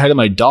say hi to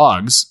my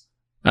dogs,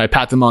 I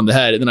pat them on the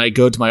head, and then I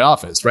go to my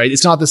office, right?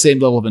 It's not the same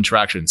level of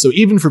interaction. So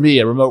even for me,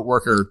 a remote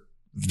worker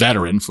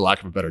veteran, for lack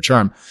of a better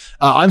term,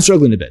 I'm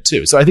struggling a bit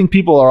too. So I think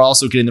people are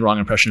also getting the wrong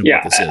impression of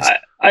what this is.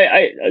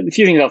 A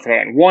few things I'll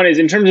throw in. One is,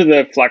 in terms of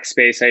the flex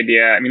space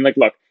idea, I mean, like,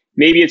 look,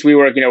 maybe it's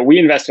WeWork. We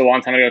invested a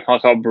long time ago in a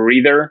company called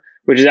Breather,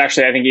 which is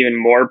actually, I think, even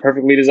more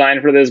perfectly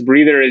designed for this.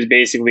 Breather is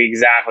basically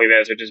exactly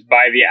this, which is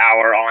by the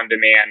hour, on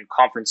demand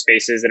conference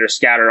spaces that are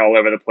scattered all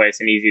over the place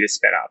and easy to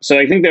spin up. So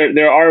I think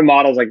there are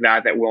models like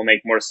that will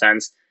make more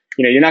sense.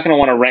 You're not going to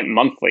want to rent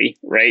monthly,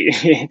 right?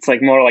 It's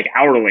like more like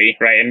hourly,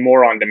 right? And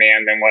more on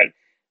demand than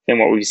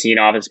what we've seen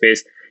office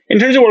space. In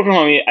terms of work from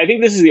home, I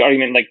think this is the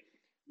argument, like,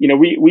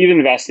 we've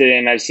invested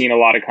in, I've seen a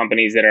lot of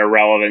companies that are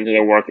relevant to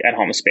their work at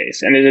home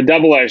space. And there's a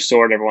double-edged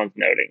sword everyone's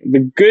noting. The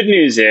good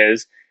news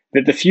is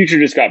that the future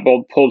just got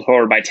pulled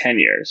forward by 10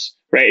 years,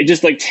 right? It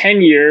just, like,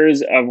 10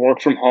 years of work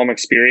from home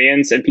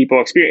experience and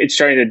people it's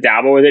starting to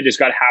dabble with it, just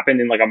got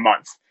happened in like a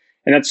month.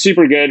 And that's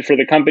super good for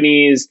the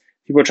companies,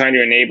 people trying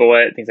to enable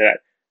it, things like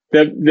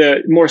that.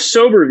 The more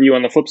sober view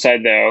on the flip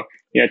side, though,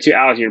 to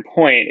Alex, your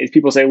point, is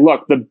people say,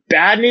 look, the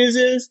bad news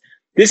is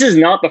this is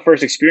not the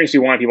first experience we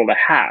wanted people to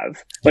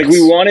have. Like,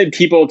 we wanted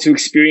people to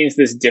experience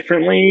this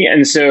differently.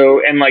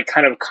 And like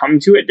kind of come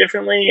to it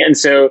differently. And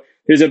so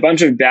there's a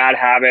bunch of bad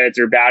habits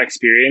or bad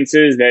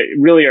experiences that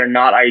really are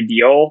not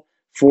ideal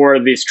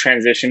for this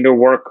transition to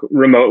work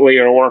remotely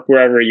or work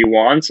wherever you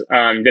want.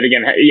 That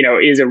again,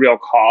 is a real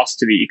cost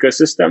to the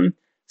ecosystem.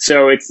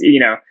 So it's,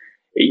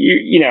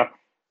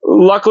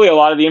 luckily, a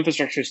lot of the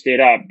infrastructure stayed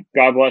up.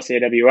 God bless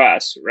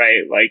AWS,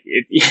 right? Like,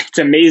 it's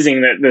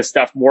amazing that the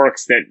stuff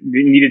works that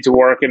needed to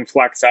work and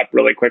flex up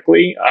really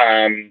quickly.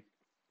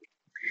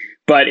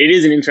 But it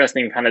is an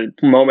interesting kind of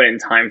moment in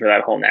time for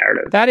that whole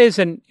narrative. That is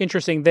an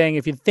interesting thing.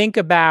 If you think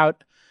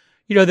about,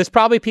 there's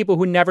probably people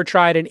who never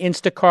tried an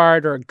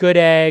Instacart or a Good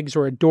Eggs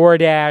or a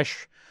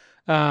DoorDash.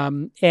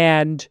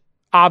 And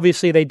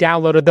obviously they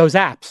downloaded those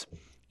apps.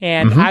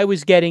 And I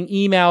was getting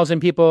emails, and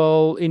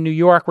people in New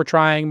York were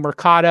trying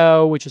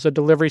Mercado, which is a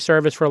delivery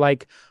service for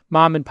like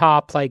mom and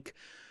pop, like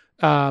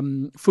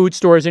food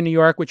stores in New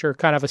York, which are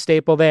kind of a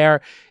staple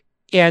there.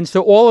 And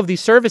so all of these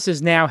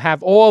services now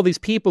have all these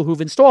people who've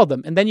installed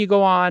them. And then you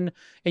go on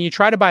and you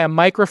try to buy a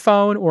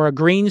microphone or a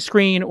green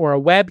screen or a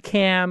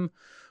webcam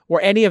or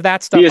any of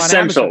that stuff the on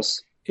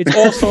essentials. Amazon. It's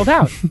all sold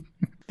out.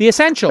 The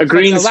essentials. A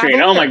green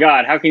screen. Oh my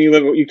God. How can you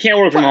live? You can't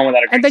work from home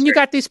without a green screen. And then you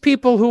got these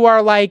people who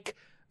are like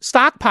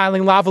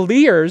stockpiling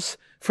lavaliers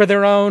for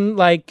their own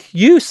like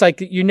use.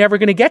 Like, you're never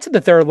going to get to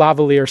the third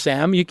lavalier,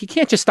 Sam. You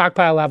can't just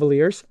stockpile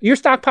lavaliers. You're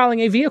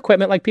stockpiling AV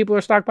equipment like people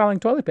are stockpiling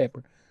toilet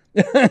paper.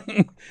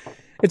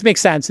 It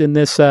makes sense in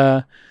this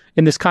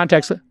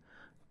context.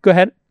 Go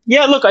ahead.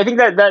 Yeah, look, I think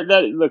that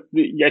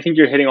I think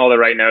you're hitting all the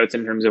right notes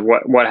in terms of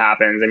what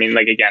happens. I mean,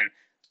 like, again,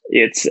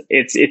 it's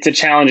a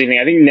challenging thing.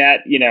 I think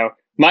that,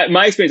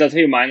 my experience, I'll tell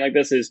you mine like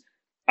this is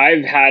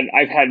I've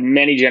had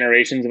many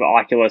generations of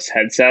Oculus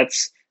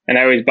headsets, and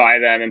I always buy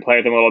them and play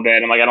with them a little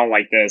bit. I'm like, I don't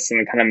like this, and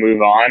then kind of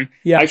move on.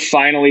 Yeah. I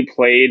finally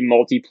played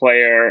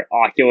multiplayer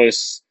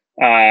Oculus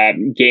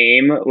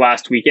game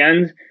last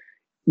weekend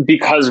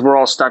because we're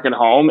all stuck at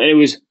home, and it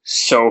was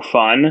so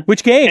fun.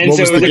 Which game? And What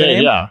so was the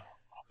game? Yeah.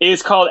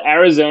 It's called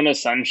Arizona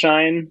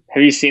Sunshine.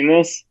 Have you seen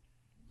this?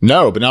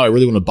 No, but now I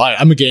really want to buy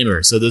it. I'm a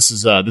gamer, so this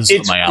is up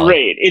my alley.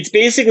 Great. It's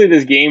basically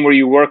this game where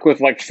you work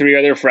with like 3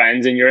 other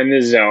friends and you're in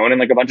this zone and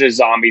like a bunch of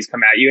zombies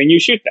come at you and you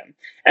shoot them.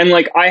 And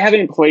like, I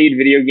haven't played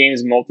video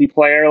games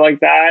multiplayer like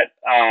that,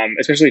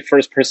 especially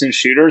first person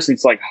shooter,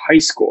 since like high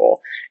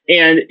school.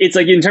 And it's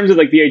like, in terms of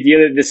like the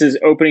idea that this is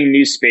opening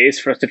new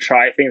space for us to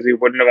try things we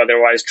wouldn't have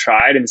otherwise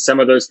tried, and some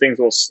of those things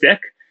will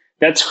stick.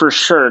 That's for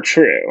sure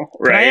true,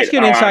 right? Can I ask you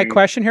an inside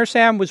question here,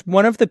 Sam? Was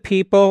one of the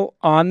people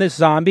on this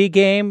zombie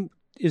game,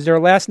 is their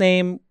last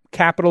name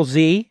capital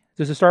Z?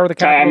 Does it start with a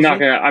capital Z?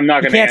 I'm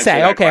not gonna. You can't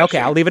say. Okay,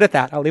 I'll leave it at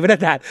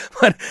that.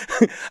 But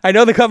I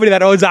know the company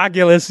that owns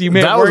Oculus. You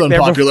may have worked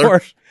there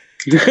before.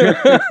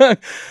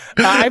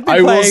 I've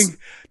been playing.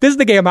 This is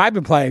the game I've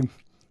been playing,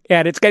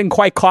 and it's getting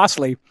quite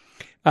costly.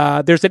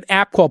 There's an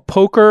app called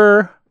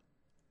Poker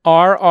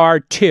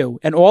RR2,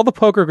 and all the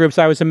poker groups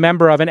I was a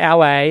member of in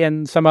LA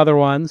and some other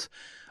ones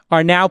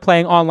are now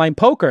playing online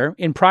poker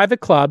in private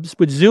clubs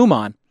with Zoom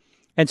on.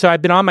 And so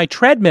I've been on my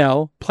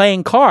treadmill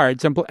playing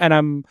cards, and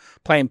I'm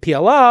playing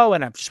PLO,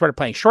 and I've started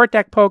playing short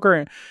deck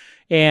poker,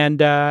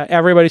 and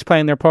everybody's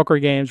playing their poker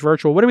games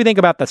virtual. What do we think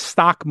about the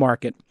stock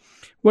market?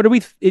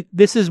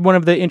 This is one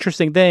of the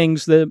interesting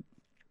things that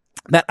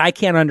I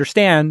can't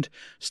understand.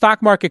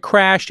 Stock market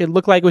crashed. It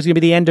looked like it was going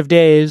to be the end of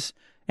days,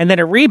 and then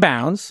it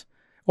rebounds.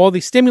 All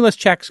these stimulus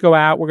checks go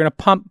out. We're going to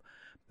pump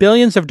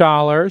billions of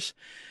dollars.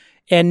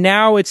 And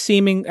now it's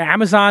seeming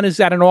Amazon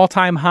is at an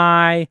all-time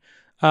high.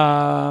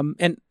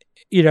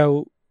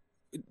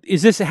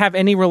 Is this have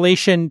any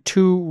relation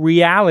to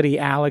reality,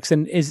 Alex?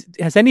 And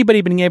has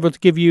anybody been able to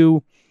give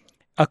you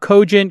a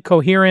cogent,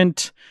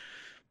 coherent,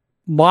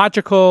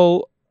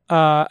 logical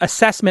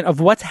assessment of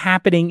what's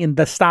happening in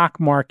the stock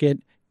market,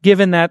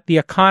 given that the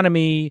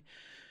economy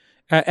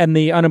and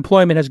the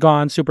unemployment has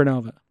gone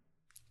supernova?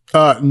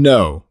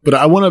 No, but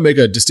I want to make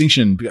a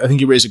distinction. I think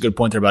you raised a good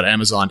point there about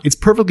Amazon. It's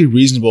perfectly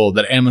reasonable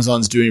that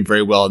Amazon's doing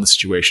very well in the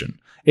situation.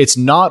 It's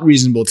not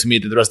reasonable to me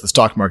that the rest of the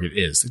stock market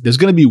is. There's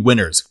going to be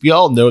winners. We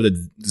all know that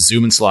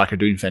Zoom and Slack are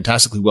doing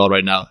fantastically well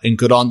right now, and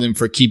good on them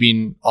for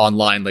keeping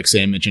online, like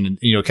Sam mentioned,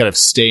 and, kind of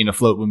staying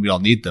afloat when we all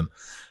need them.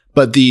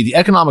 But the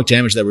economic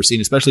damage that we're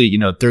seeing, especially,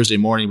 Thursday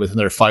morning with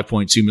another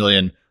 5.2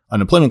 million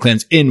unemployment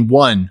claims in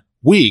 1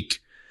 week,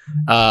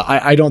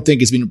 I don't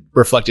think it's been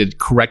reflected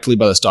correctly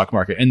by the stock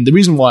market. And the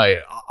reason why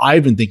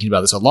I've been thinking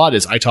about this a lot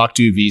is I talk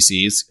to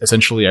VCs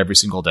essentially every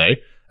single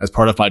day as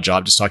part of my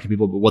job, just talking to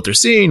people about what they're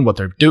seeing, what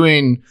they're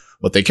doing,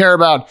 what they care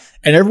about.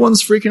 And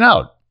everyone's freaking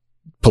out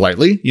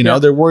politely.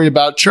 They're worried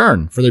about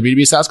churn for their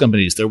B2B SaaS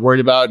companies. They're worried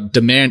about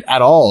demand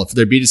at all for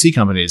their B2C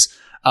companies.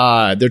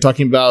 They're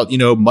talking about,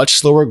 much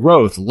slower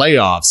growth,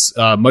 layoffs,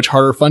 much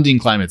harder funding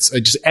climates.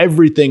 Just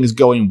everything is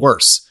going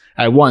worse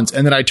at once.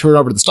 And then I turn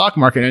over to the stock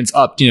market and it's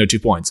up, 2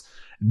 points.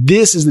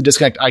 This is the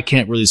disconnect I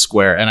can't really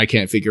square and I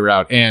can't figure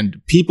out.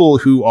 And people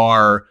who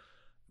are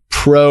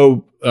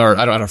or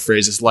I don't know how to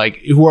phrase this, like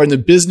who are in the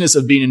business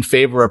of being in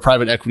favor of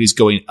private equities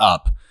going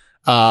up,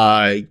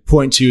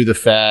 point to the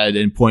Fed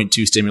and point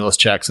to stimulus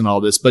checks and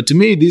all this. But to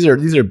me, these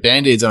are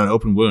Band-Aids on an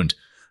open wound.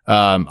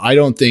 I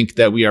don't think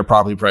that we are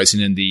properly pricing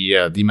in the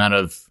amount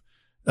of,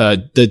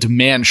 the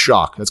demand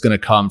shock that's going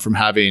to come from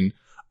having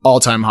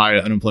all-time high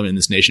unemployment in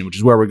this nation, which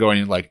is where we're going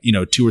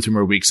in 2 or 3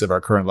 more weeks of our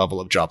current level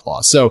of job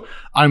loss. So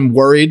I'm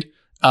worried.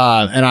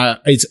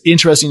 It's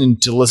interesting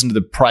to listen to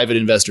the private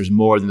investors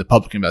more than the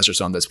public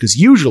investors on this, because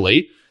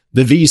usually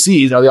the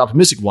VCs are the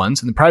optimistic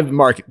ones and the public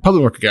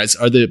market guys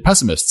are the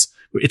pessimists.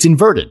 It's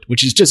inverted,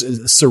 which is just a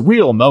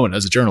surreal moment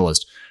as a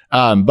journalist.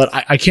 But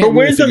I can't. But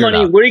where's the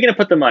money? Where are you going to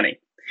put the money?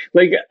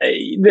 Like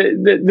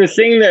the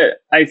thing that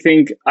I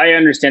think I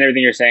understand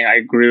everything you're saying. I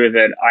agree with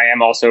it. I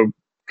am also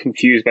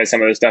confused by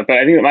some of this stuff, but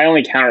I think that my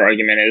only counter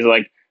argument is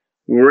like,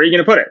 where are you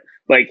going to put it?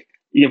 Like,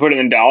 you can put it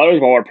in dollars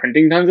while we're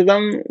printing tons of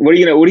them. What are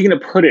you going to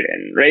put it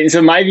in? Right. And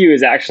so my view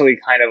is actually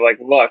kind of like,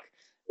 look,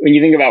 when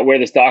you think about where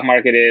the stock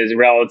market is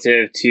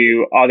relative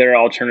to other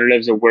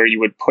alternatives of where you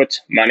would put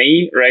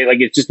money, right?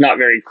 Like, it's just not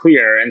very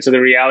clear. And so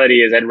the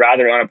reality is I'd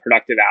rather own a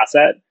productive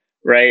asset,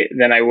 right,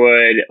 than I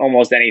would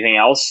almost anything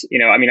else.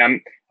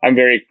 I'm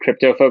very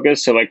crypto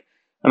focused. So like,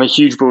 I'm a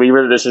huge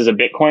believer that this is a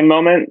Bitcoin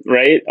moment,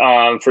 right?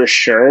 For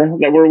sure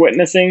that we're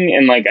witnessing.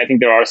 And like, I think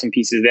there are some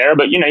pieces there,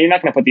 but you're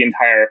not going to put the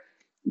entire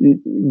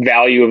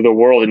value of the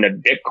world into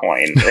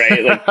Bitcoin,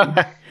 right?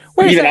 Like,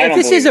 if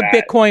this is a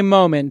Bitcoin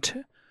moment,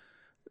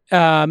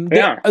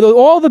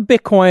 all the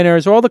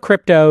Bitcoiners, all the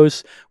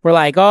cryptos were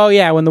like, oh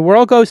yeah, when the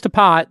world goes to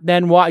pot,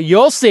 then what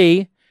you'll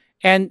see,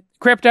 and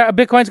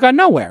Bitcoin's gone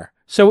nowhere.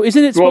 So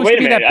isn't it supposed to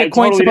be that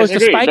Bitcoin's supposed to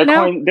spike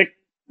now?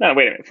 No,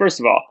 wait a minute. First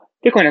of all,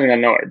 Bitcoin hasn't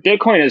gone nowhere.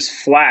 Bitcoin is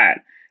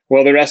flat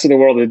while the rest of the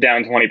world is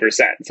down 20%.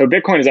 So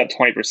Bitcoin is up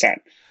 20%,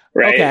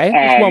 right? Okay,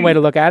 that's one way to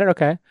look at it.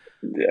 Okay.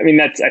 I mean,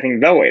 that's, I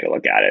think, the way to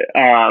look at it.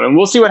 And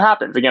we'll see what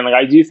happens. Again, like,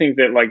 I do think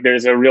that, like,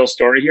 there's a real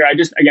story here.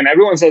 Again,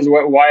 everyone says,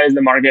 why is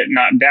the market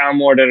not down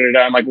more? Da, da,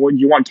 da. I'm like, what,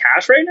 you want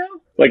cash right now?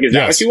 Like, is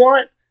that what you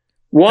want?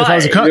 Why? If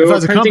I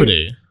was a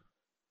company.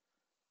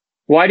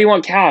 Why do you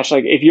want cash?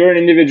 Like, if you're an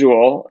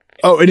individual.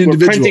 Oh, an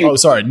individual.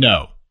 Sorry.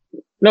 No.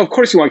 No, of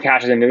course you want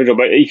cash as an individual.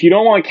 But if you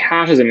don't want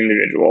cash as an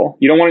individual,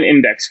 you don't want an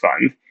index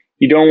fund.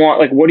 You don't want,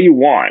 like, what do you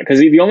want? Because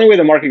the only way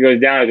the market goes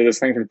down is if this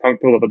thing can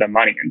people to put their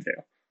money into.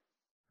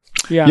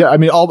 Yeah. I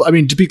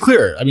mean, to be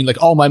clear, I mean,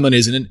 like, all my money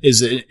is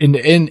in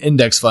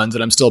index funds,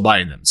 and I'm still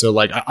buying them. So,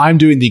 like, I'm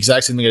doing the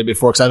exact same thing I did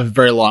before because I have a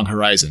very long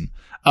horizon.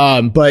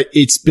 But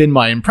it's been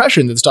my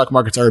impression that the stock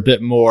markets are a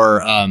bit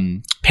more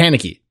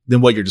panicky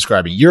than what you're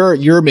describing.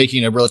 You're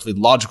making a relatively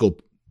logical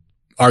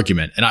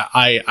argument, and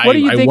what do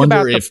you think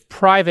wonder about the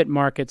private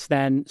markets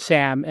then,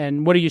 Sam?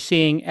 And what are you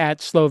seeing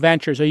at Slow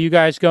Ventures? Are you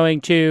guys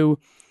going to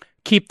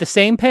keep the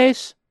same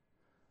pace?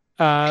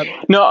 Circle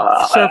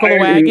the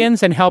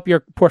wagons and help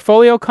your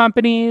portfolio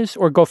companies,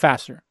 or go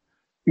faster?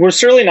 We're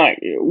certainly not.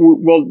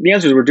 Well, the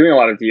answer is we're doing a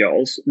lot of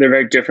deals. They're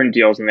very different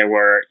deals than they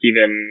were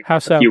even a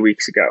few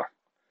weeks ago.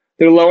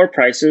 They're lower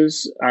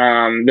prices.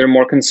 They're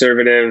more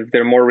conservative.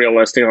 They're more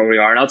realistic than we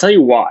are. And I'll tell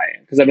you why,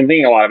 because I've been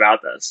thinking a lot about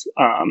this.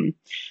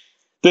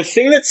 The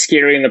thing that's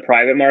scary in the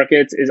private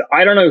markets is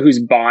I don't know who's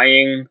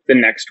buying the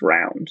next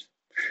round.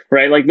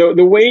 Right? Like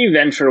the way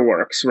venture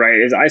works, right,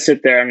 is I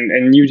sit there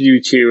and you do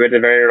too at the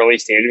very early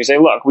stage. We say,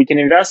 look, we can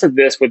invest at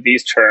this with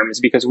these terms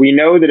because we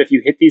know that if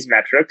you hit these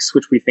metrics,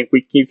 which we think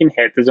you can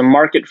hit, there's a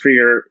market for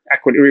your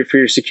equity, for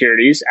your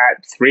securities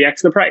at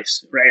 3x the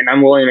price, right? And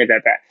I'm willing to make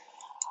that bet.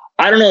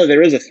 I don't know if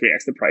there is a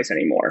 3x the price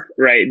anymore,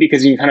 right?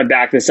 Because you can kind of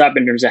back this up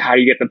in terms of how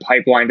you get the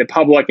pipeline to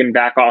public and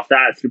back off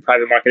that through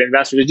private market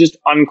investors. It's just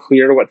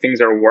unclear what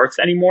things are worth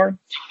anymore.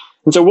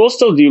 And so we'll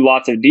still do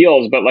lots of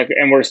deals, but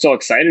and we're still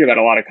excited about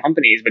a lot of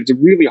companies, but it's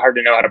really hard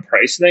to know how to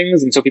price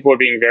things. And so people are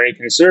being very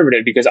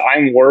conservative because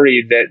I'm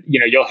worried that,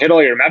 you'll hit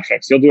all your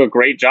metrics. You'll do a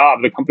great job.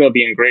 The company will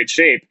be in great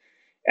shape.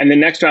 And the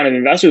next round of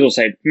investors will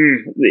say,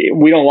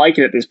 we don't like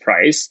it at this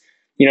price.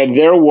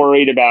 They're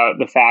worried about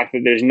the fact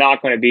that there's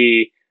not going to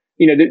be,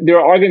 there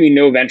are going to be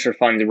no venture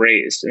funds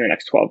raised in the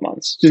next 12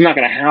 months. It's just not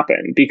going to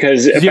happen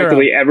because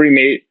effectively every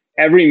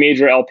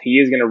major LP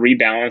is going to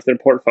rebalance their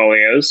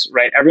portfolios,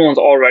 right? Everyone's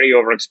already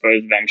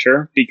overexposed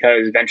venture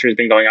because venture has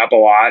been going up a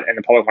lot and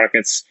the public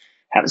markets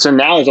have. So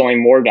now it's only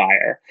more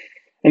dire.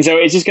 And so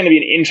it's just going to be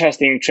an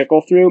interesting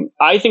trickle through.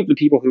 I think the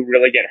people who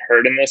really get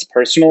hurt in this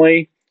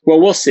personally,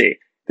 well, we'll see.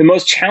 The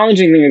most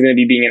challenging thing is going to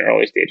be being an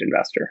early stage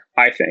investor,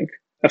 I think.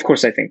 Of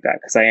course, I think that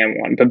because I am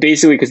one. But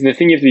basically, because the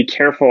thing you have to be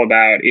careful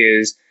about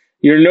is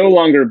you're no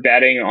longer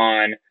betting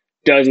on,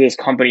 does this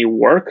company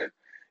work?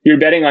 You're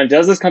betting on,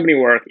 does this company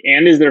work,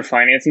 and is there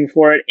financing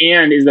for it,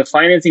 and is the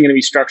financing going to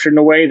be structured in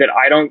a way that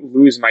I don't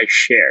lose my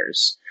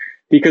shares?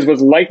 Because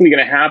what's likely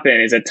going to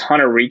happen is a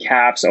ton of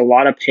recaps, a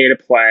lot of pay to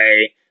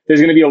play. There's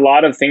going to be a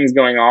lot of things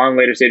going on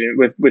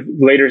with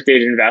later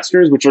stage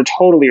investors, which are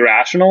totally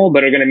rational,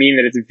 but are going to mean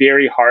that it's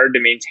very hard to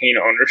maintain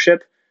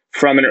ownership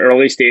from an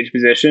early stage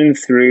position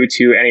through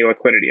to any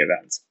liquidity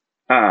events.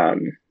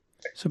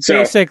 So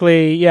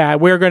basically,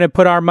 we're going to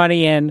put our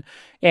money in,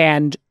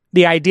 and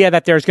the idea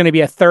that there's going to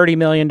be a $30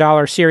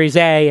 million Series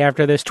A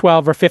after this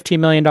 $12 or $15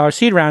 million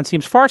seed round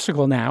seems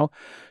farcical now.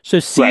 So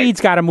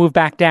seed's got to move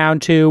back down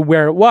to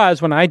where it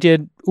was when I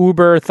did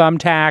Uber,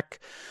 Thumbtack,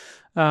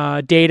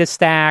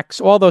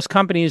 DataStax. All those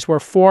companies were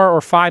 $4 or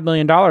 $5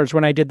 million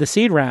when I did the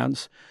seed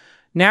rounds.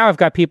 Now I've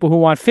got people who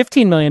want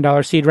 $15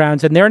 million seed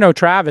rounds, and they're no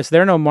Travis,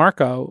 they're no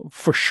Marco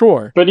for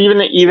sure. But even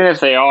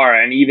if they are,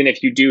 and even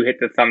if you do hit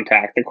the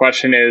Thumbtack, the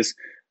question is,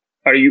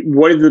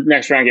 what does the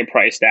next round get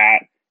priced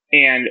at?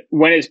 And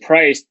when it's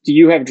priced, do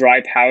you have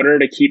dry powder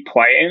to keep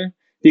playing?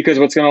 Because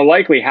what's going to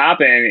likely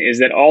happen is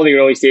that all the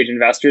early stage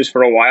investors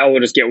for a while will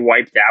just get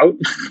wiped out,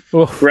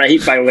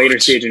 right, by later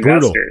stage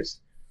investors.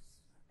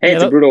 Hey,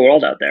 it's a brutal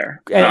world out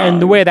there.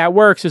 And the way that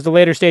works is the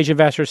later stage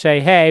investors say,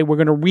 hey, we're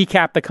going to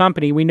recap the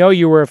company. We know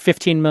you were a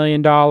 $15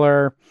 million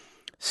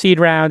seed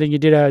round and you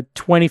did a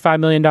 $25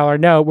 million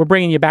note. We're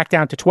bringing you back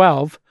down to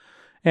 12.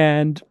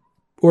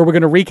 Or we're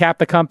going to recap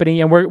the company,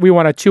 and we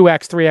want a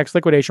 2x, 3x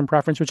liquidation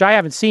preference, which I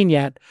haven't seen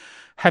yet.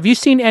 Have you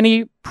seen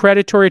any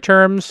predatory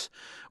terms,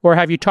 or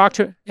have you talked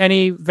to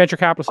any venture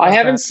capitalists? I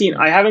haven't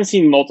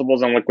seen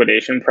multiples on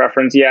liquidation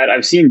preference yet.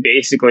 I've seen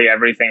basically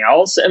everything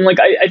else, and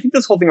I think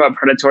this whole thing about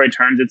predatory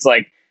terms, I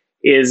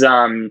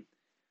don't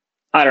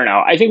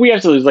know. I think we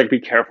have to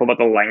be careful about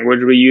the language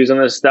we use on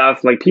this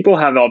stuff. People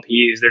have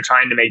LPs, they're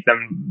trying to make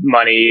them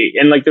money,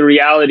 and the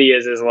reality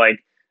is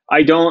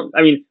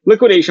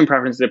liquidation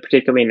preference is a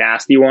particularly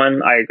nasty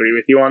one. I agree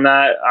with you on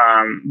that.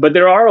 But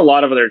there are a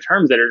lot of other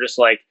terms that are just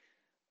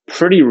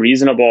pretty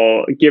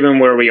reasonable given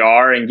where we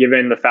are and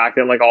given the fact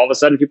that like all of a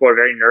sudden people are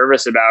very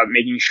nervous about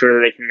making sure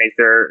that they can make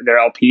their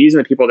LPs and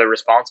the people they're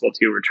responsible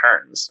to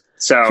returns.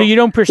 So you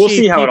don't perceive we'll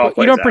see how it all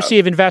plays out.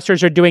 Perceive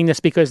investors are doing this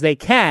because they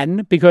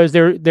can, because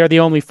they're the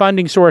only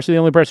funding source or the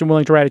only person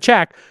willing to write a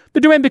check.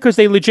 They're doing it because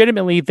they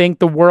legitimately think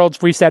the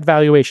world's reset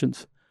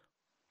valuations.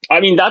 I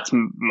mean, that's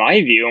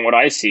my view and what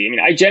I see. I mean,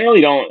 I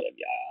generally don't.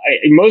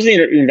 Most of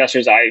the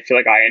investors I feel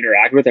like I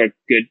interact with are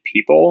good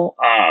people,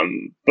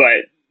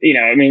 but you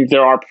know, I mean,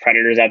 there are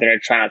predators out there. I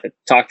try not to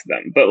talk to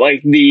them, but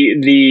like the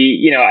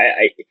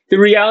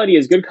reality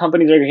is, good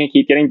companies are going to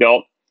keep getting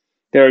built.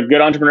 There are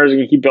good entrepreneurs who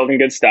can keep building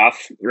good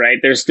stuff, right?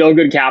 There's still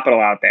good capital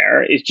out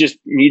there. It just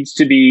needs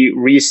to be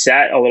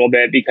reset a little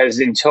bit, because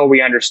until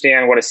we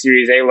understand what a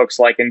Series A looks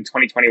like in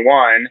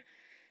 2021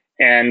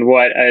 and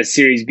what a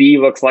Series B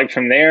looks like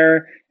from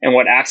there and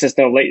what access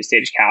to late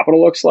stage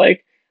capital looks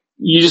like,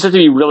 you just have to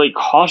be really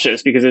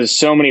cautious, because there's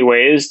so many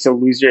ways to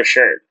lose your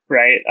shirt,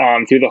 right?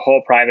 Through the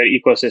whole private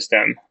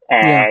ecosystem.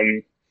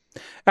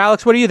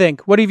 Alex, what do you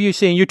think? What have you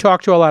seen? You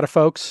talk to a lot of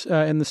folks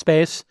in the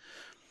space.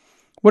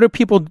 What are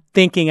people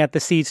thinking at the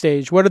seed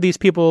stage? What are these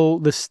people,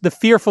 the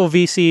fearful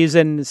VCs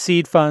and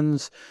seed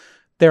funds?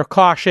 They're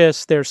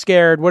cautious. They're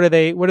scared. What are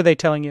they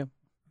telling you?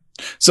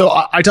 So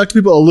I talk to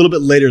people a little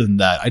bit later than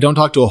that. I don't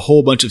talk to a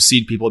whole bunch of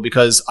seed people,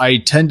 because I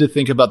tend to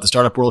think about the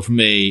startup world from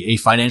a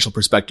financial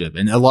perspective.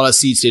 And a lot of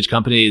seed stage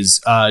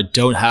companies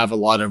don't have a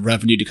lot of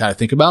revenue to kind of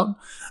think about.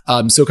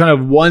 So kind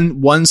of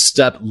one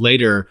step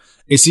later,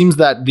 it seems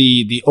that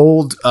the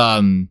old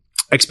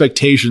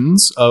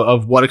expectations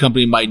of what a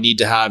company might need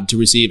to have to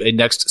receive a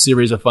next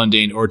series of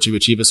funding or to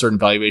achieve a certain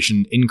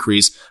valuation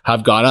increase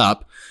have gone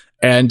up.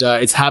 And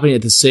it's happening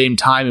at the same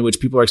time in which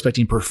people are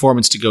expecting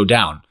performance to go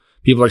down.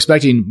 People are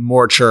expecting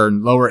more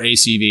churn, lower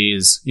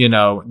ACVs, you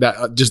know,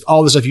 that just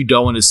all the stuff you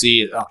don't want to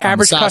see.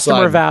 Average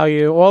customer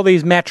value, all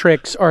these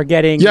metrics are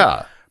getting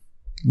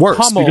worse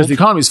pummeled, because the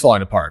economy is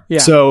falling apart. Yeah.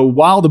 So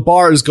while the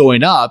bar is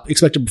going up,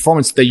 expected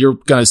performance that you're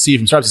going to see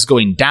from startups is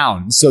going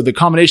down. So the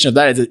combination of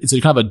that is it's a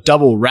kind of a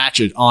double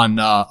ratchet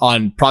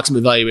on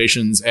proximate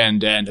valuations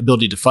and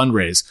ability to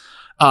fundraise.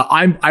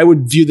 I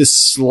would view this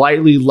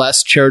slightly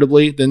less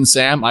charitably than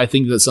Sam. I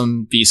think that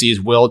some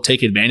VCs will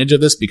take advantage of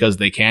this because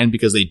they can,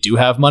 because they do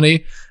have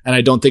money. And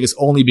I don't think it's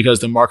only because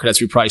the market has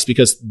repriced,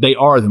 because they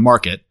are the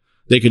market.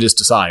 They could just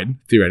decide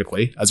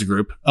theoretically as a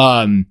group.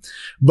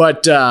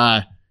 But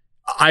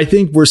I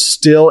think we're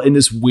still in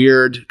this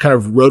weird kind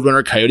of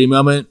Roadrunner Coyote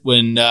moment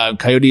when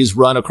Coyote's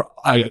run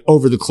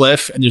over the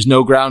cliff and there's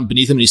no ground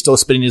beneath him and he's still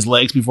spinning his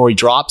legs before he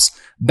drops.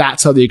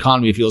 That's how the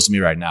economy feels to me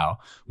right now.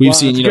 We've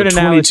seen,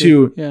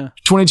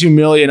 22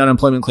 million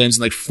unemployment claims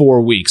in like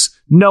 4 weeks.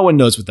 No one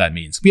knows what that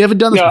means. We haven't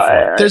done this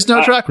before. There's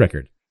no track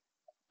record.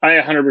 I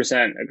 100%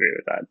 agree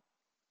with that.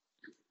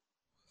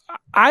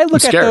 I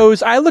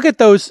look at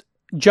those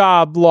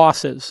job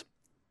losses,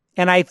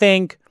 and I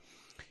think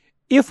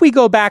if we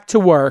go back to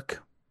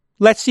work,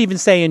 let's even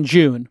say in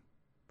June,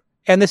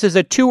 and this is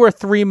a 2 or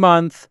 3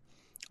 month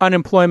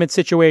unemployment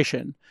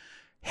situation,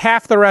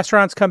 half the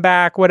restaurants come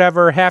back,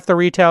 whatever, half the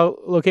retail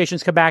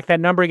locations come back, that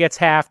number gets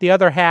half. The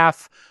other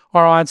half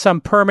are on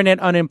some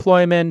permanent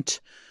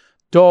unemployment,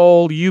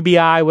 dole,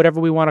 UBI, whatever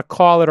we want to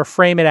call it or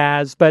frame it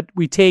as. But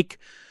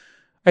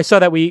I saw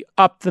that we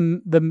upped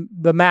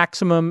the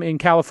maximum in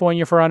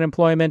California for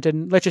unemployment.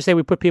 And let's just say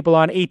we put people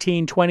on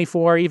 18,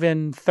 24,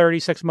 even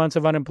 36 months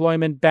of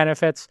unemployment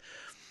benefits.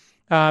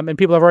 And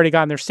people have already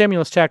gotten their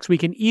stimulus checks. We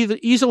can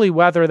easily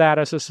weather that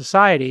as a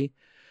society.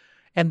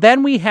 And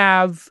then we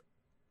have,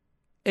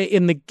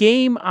 in the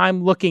game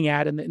I'm looking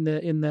at, in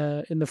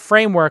the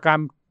framework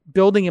I'm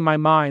building in my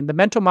mind, the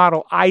mental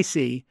model I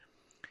see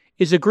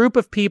is a group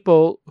of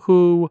people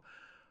who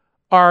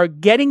are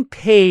getting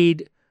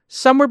paid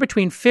somewhere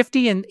between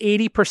 50 and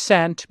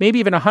 80%, maybe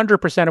even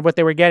 100% of what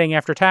they were getting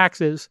after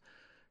taxes,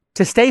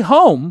 to stay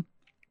home.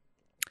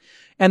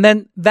 And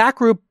then that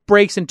group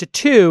breaks into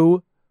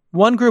two.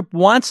 One group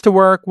wants to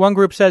work. One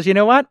group says, you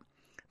know what?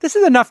 This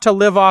is enough to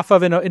live off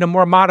of in a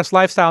more modest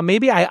lifestyle.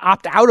 Maybe I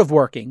opt out of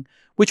working,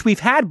 which we've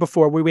had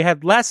before, where we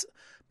had less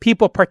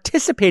people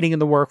participating in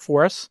the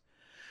workforce.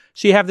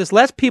 So you have this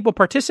less people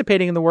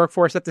participating in the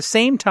workforce. At the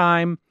same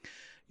time,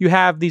 you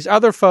have these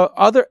other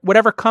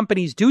whatever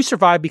companies do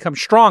survive become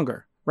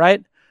stronger,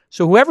 right?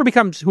 So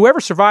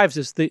whoever survives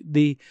is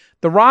the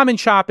ramen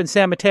shop in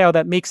San Mateo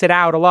that makes it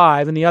out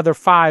alive, and the other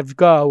 5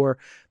 go, or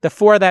the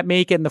 4 that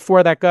make it and the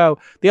 4 that go.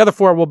 The other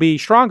 4 will be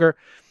stronger.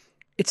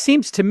 It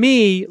seems to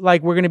me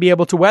like we're going to be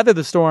able to weather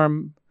the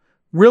storm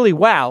really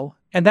well.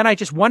 And then I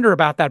just wonder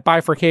about that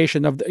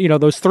bifurcation of,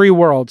 those 3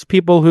 worlds: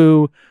 people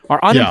who are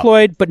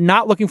unemployed but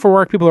not looking for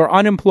work, people who are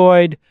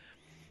unemployed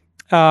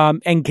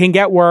and can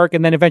get work,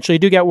 and then eventually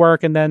do get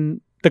work, and then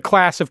the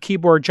class of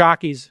keyboard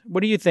jockeys.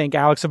 What do you think,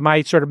 Alex, of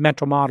my sort of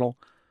mental model?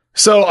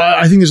 So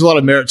I think there's a lot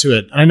of merit to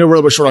it. I know we're a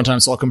little bit short on time,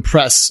 so I'll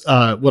compress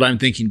what I'm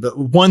thinking. But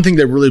one thing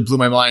that really blew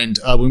my mind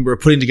when we were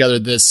putting together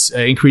this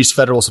increased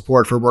federal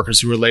support for workers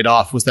who were laid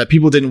off was that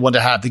people didn't want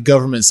to have the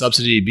government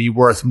subsidy be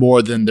worth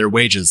more than their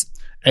wages.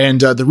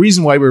 And the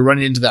reason why we're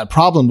running into that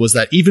problem was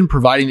that even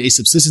providing a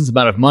subsistence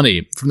amount of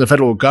money from the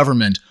federal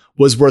government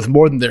was worth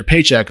more than their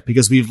paycheck,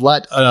 because we've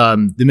let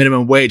the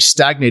minimum wage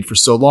stagnate for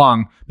so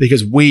long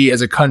because we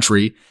as a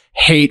country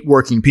hate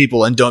working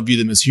people and don't view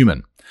them as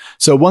human.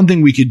 So one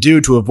thing we could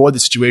do to avoid the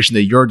situation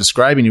that you're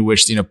describing, in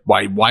which,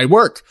 why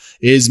work,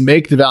 is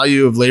make the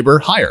value of labor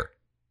higher.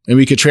 And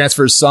we could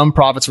transfer some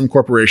profits from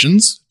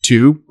corporations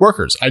to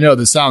workers. I know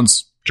this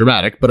sounds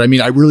dramatic, but I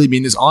really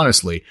mean this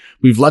honestly.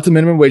 We've let the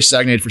minimum wage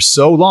stagnate for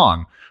so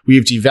long.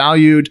 We've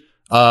devalued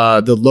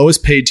the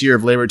lowest paid tier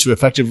of labor to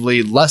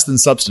effectively less than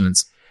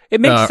subsistence. It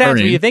makes sense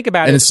when you think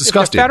about it. And it's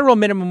disgusting. If the federal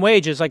minimum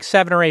wage is like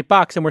 $7 or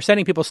 $8 and we're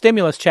sending people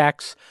stimulus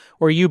checks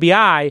or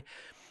UBI,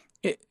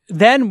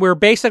 then we're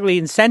basically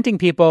incenting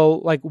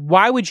people. Like,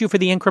 why would you, for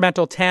the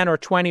incremental 10 or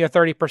 20 or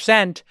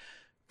 30%,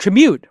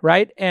 commute,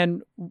 right?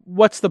 And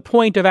what's the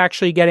point of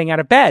actually getting out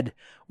of bed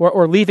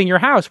or leaving your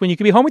house when you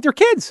could be home with your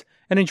kids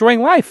and enjoying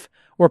life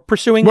or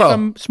pursuing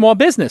some small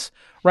business,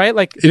 right?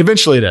 Like,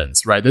 eventually it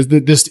ends, right?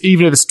 This,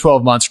 even if it's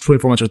 12 months,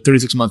 24 months, or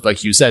 36 months,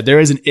 like you said, there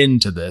is an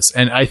end to this.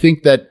 And I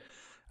think that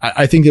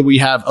we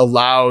have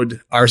allowed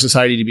our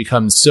society to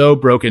become so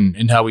broken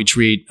in how we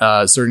treat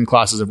certain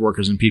classes of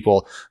workers and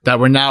people that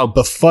we're now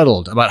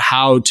befuddled about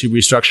how to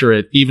restructure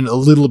it even a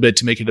little bit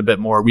to make it a bit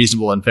more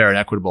reasonable and fair and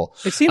equitable.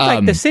 It seems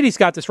like the city's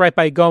got this right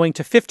by going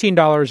to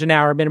 $15 an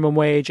hour minimum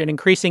wage and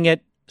increasing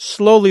it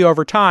slowly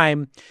over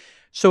time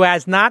so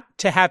as not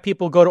to have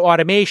people go to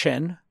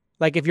automation.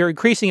 Like, if you're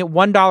increasing it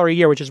 $1 a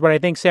year, which is what I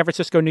think San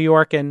Francisco, New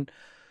York, and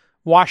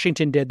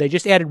Washington did, they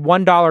just added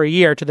 $1 a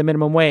year to the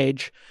minimum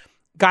wage,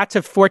 got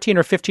to $14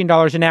 or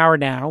 $15 an hour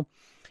now,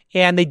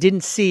 and they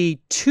didn't see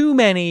too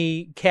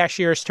many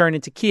cashiers turn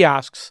into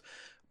kiosks,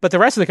 but the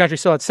rest of the country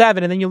still at $7.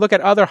 And then you look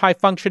at other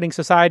high-functioning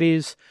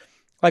societies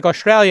like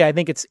Australia, I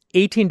think it's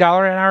 $18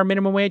 an hour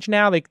minimum wage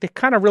now. They're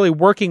kind of really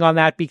working on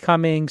that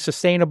becoming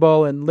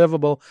sustainable and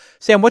livable.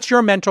 Sam, what's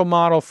your mental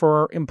model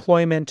for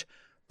employment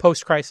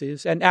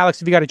post-crisis? And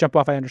Alex, if you got to jump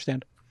off, I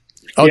understand.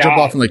 I'll jump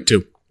off in like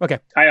 2. Okay.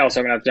 I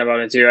also am going to have to jump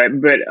off in 2,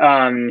 right?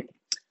 But,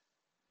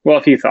 well,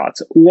 a few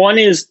thoughts. One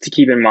is to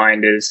keep in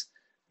mind is,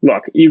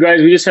 look, you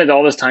guys, we just spent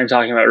all this time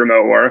talking about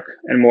remote work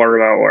and more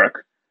remote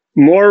work.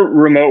 More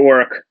remote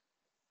work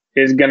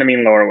is going to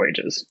mean lower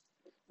wages,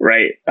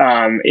 right?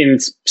 In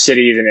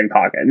cities and in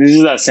pockets. This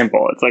is that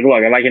simple. It's like,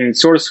 look, if I can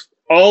source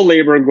all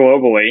labor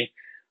globally,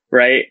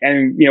 right?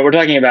 And, we're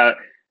talking about,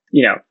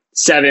 $7,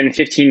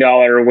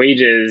 $15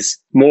 wages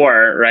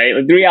more, right?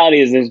 Like, the reality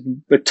is there's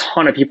a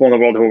ton of people in the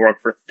world who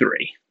work for $3.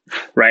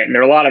 Right. And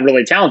there are a lot of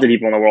really talented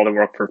people in the world that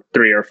work for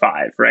 $3 or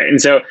 $5. Right.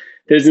 And so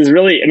there's this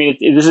really,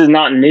 this is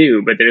not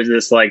new, but there's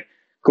this like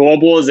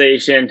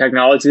globalization,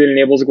 technology that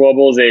enables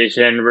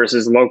globalization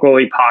versus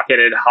locally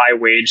pocketed high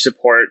wage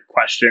support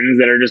questions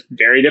that are just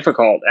very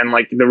difficult. And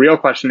like, the real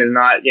question is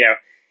not,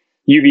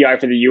 UBI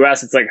for the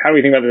US. It's like, how do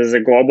we think about this as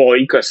a global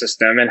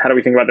ecosystem? And how do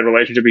we think about the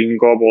relationship between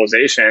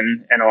globalization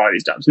and a lot of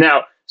these jobs?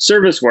 Now,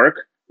 service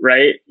work,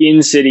 right,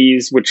 in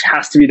cities, which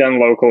has to be done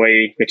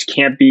locally, which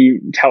can't be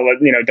done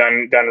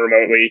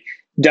remotely,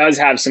 does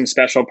have some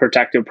special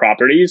protective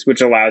properties,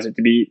 which allows it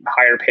to be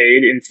higher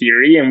paid in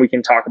theory. And we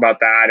can talk about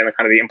that and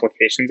kind of the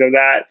implications of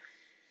that.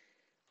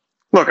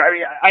 Look,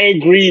 I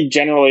agree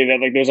generally that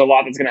like there's a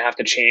lot that's going to have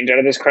to change out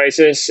of this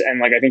crisis. And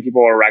like, I think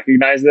people will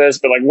recognize this,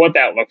 but like what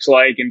that looks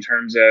like in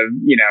terms of,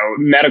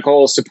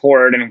 medical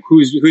support and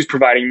who's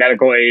providing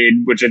medical aid,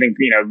 which I think,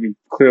 we've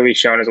clearly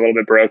shown is a little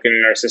bit broken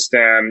in our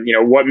system,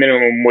 what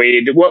minimum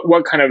wage,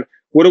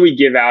 what do we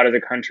give out as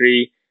a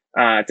country,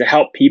 to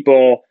help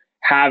people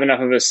have enough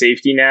of a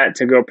safety net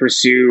to go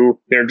pursue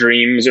their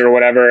dreams or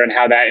whatever, and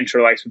how that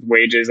interlinks with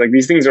wages. Like,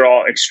 these things are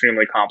all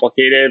extremely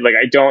complicated. Like,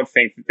 I don't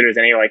think that there's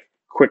any like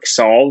quick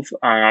solve.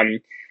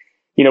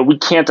 We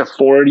can't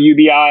afford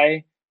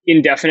UBI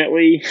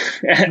indefinitely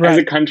as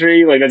a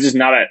country. Like, that's just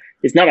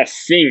it's not a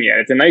thing yet.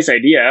 It's a nice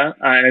idea.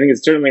 And I think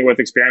it's certainly worth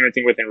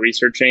experimenting with and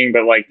researching,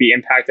 but like the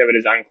impact of it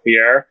is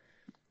unclear.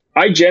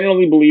 I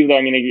generally believe though,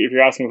 if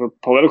you're asking for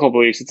political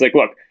beliefs, it's like,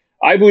 look,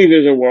 I believe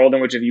there's a world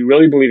in which if you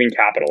really believe in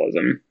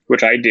capitalism,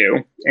 which I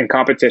do, and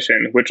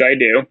competition, which I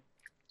do,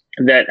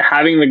 that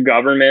having the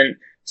government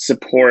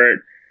support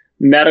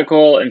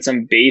medical and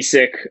some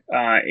basic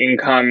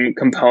income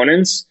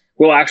components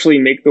will actually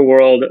make the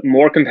world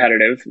more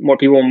competitive, more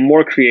people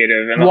more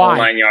creative, and the whole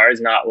 9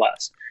 yards, not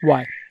less.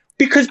 Why?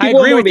 Because I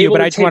agree with you,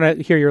 but I just want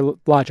to hear your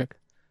logic.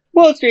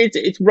 Well,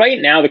 it's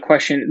right now the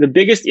question, the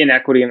biggest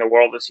inequity in the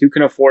world is who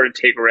can afford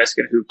to take risk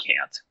and who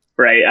can't,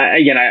 right? I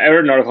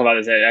read an article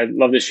about this. I'd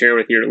love to share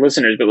with your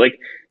listeners, but like,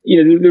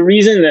 the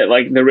reason that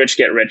like the rich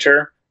get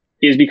richer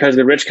is because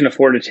the rich can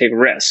afford to take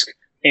risk.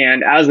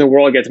 And as the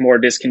world gets more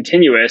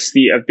discontinuous,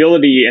 the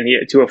ability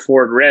to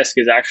afford risk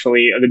is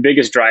actually the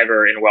biggest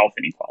driver in wealth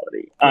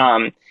inequality.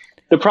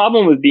 The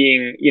problem with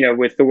being,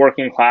 with the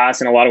working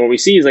class and a lot of what we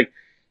see is like,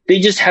 they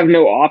just have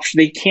no option.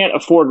 They can't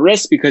afford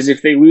risk because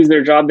if they lose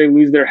their job, they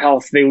lose their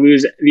health, they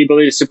lose the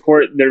ability to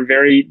support their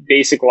very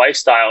basic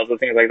lifestyles and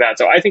things like that.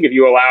 So I think if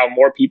you allow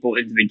more people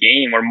into the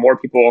game or more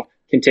people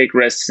can take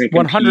risks and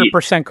compete,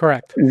 100%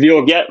 correct.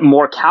 You'll get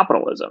more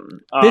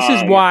capitalism. This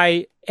is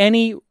why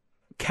any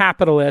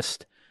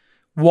capitalist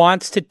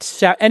wants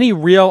to, any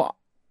real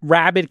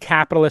rabid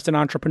capitalist and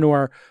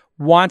entrepreneur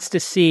wants to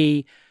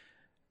see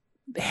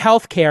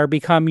healthcare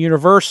become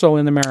universal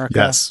in America.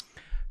 Yes.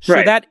 So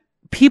Right. that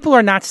people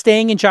are not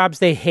staying in jobs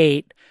they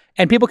hate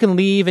and people can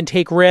leave and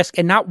take risk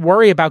and not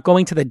worry about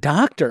going to the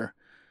doctor.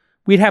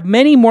 We'd have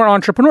many more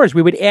entrepreneurs.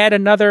 We'd add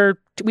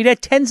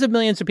tens of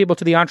millions of people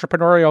to the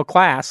entrepreneurial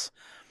class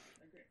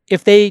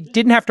if they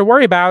didn't have to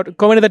worry about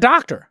going to the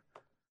doctor.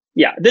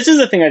 Yeah, this is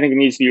the thing I think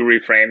needs to be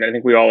reframed. I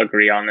think we all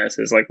agree on this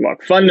is like,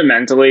 look,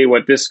 fundamentally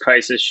what this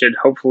crisis should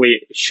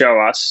hopefully show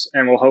us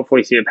and we'll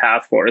hopefully see a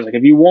path for is like,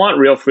 if you want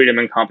real freedom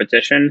and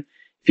competition,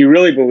 if you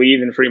really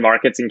believe in free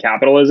markets and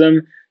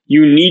capitalism,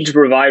 you need to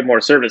provide more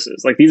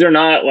services. Like these are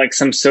not like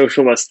some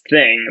socialist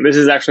thing. This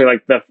is actually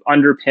like the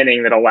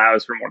underpinning that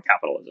allows for more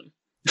capitalism.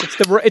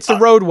 It's the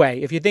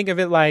roadway. If you think of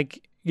it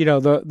like,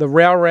 the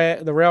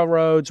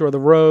railroads or the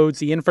roads,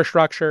 the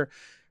infrastructure,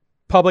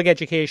 public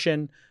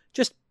education,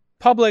 just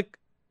public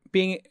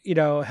being,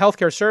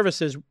 healthcare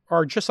services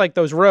are just like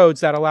those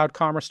roads that allowed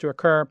commerce to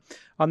occur.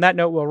 On that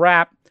note, we'll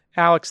wrap.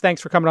 Alex,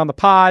 thanks for coming on the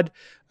pod.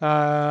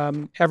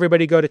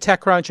 Everybody go to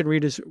TechCrunch and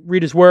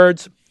read his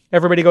words.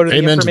 Everybody go to the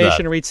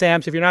information and read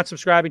Sam's. If you're not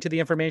subscribing to the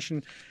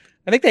information,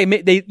 I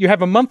think you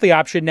have a monthly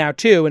option now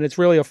too, and it's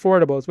really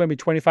affordable. It's maybe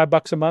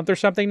 $25 a month or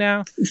something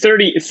now.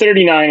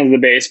 39 is the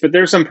base, but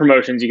there's some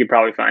promotions you could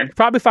probably find.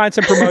 Probably find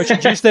some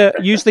promotions.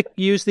 use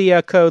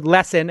the code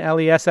LESSON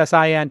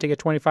LESSIN to get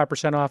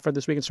 25% off for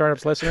This Week in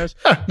Startups listeners.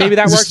 Maybe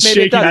that works.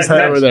 Maybe it doesn't.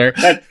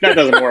 That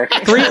doesn't work.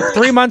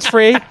 3 months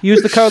free.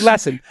 Use the code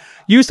LESSON.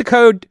 Use the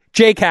code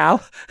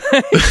JCal.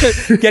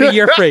 Get a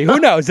year free. Who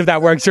knows if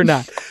that works or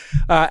not?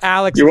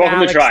 Alex, you're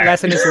welcome to try.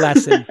 Lesson is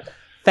lesson.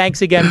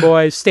 Thanks again,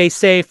 boys. Stay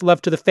safe. Love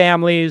to the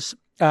families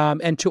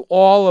and to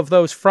all of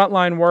those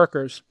frontline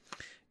workers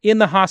in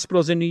the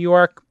hospitals in New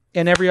York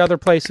and every other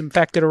place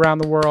infected around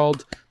the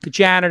world. The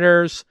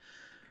janitors,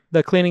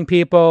 the cleaning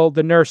people,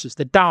 the nurses,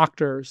 the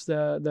doctors,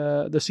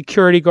 the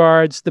security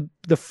guards, the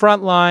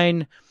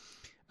frontline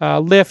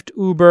Lyft,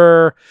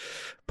 Uber,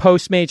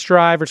 Postmates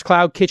drivers,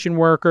 cloud kitchen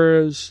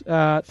workers.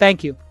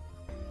 Thank you.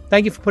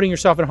 Thank you for putting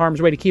yourself in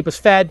harm's way to keep us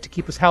fed, to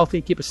keep us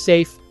healthy, keep us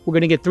safe. We're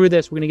going to get through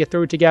this. We're going to get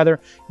through it together.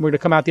 And we're going to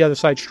come out the other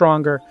side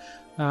stronger.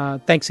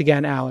 Thanks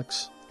again,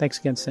 Alex. Thanks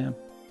again, Sam.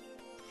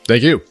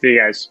 Thank you. See you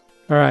guys.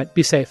 All right.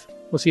 Be safe.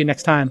 We'll see you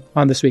next time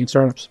on This Week in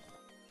Startups.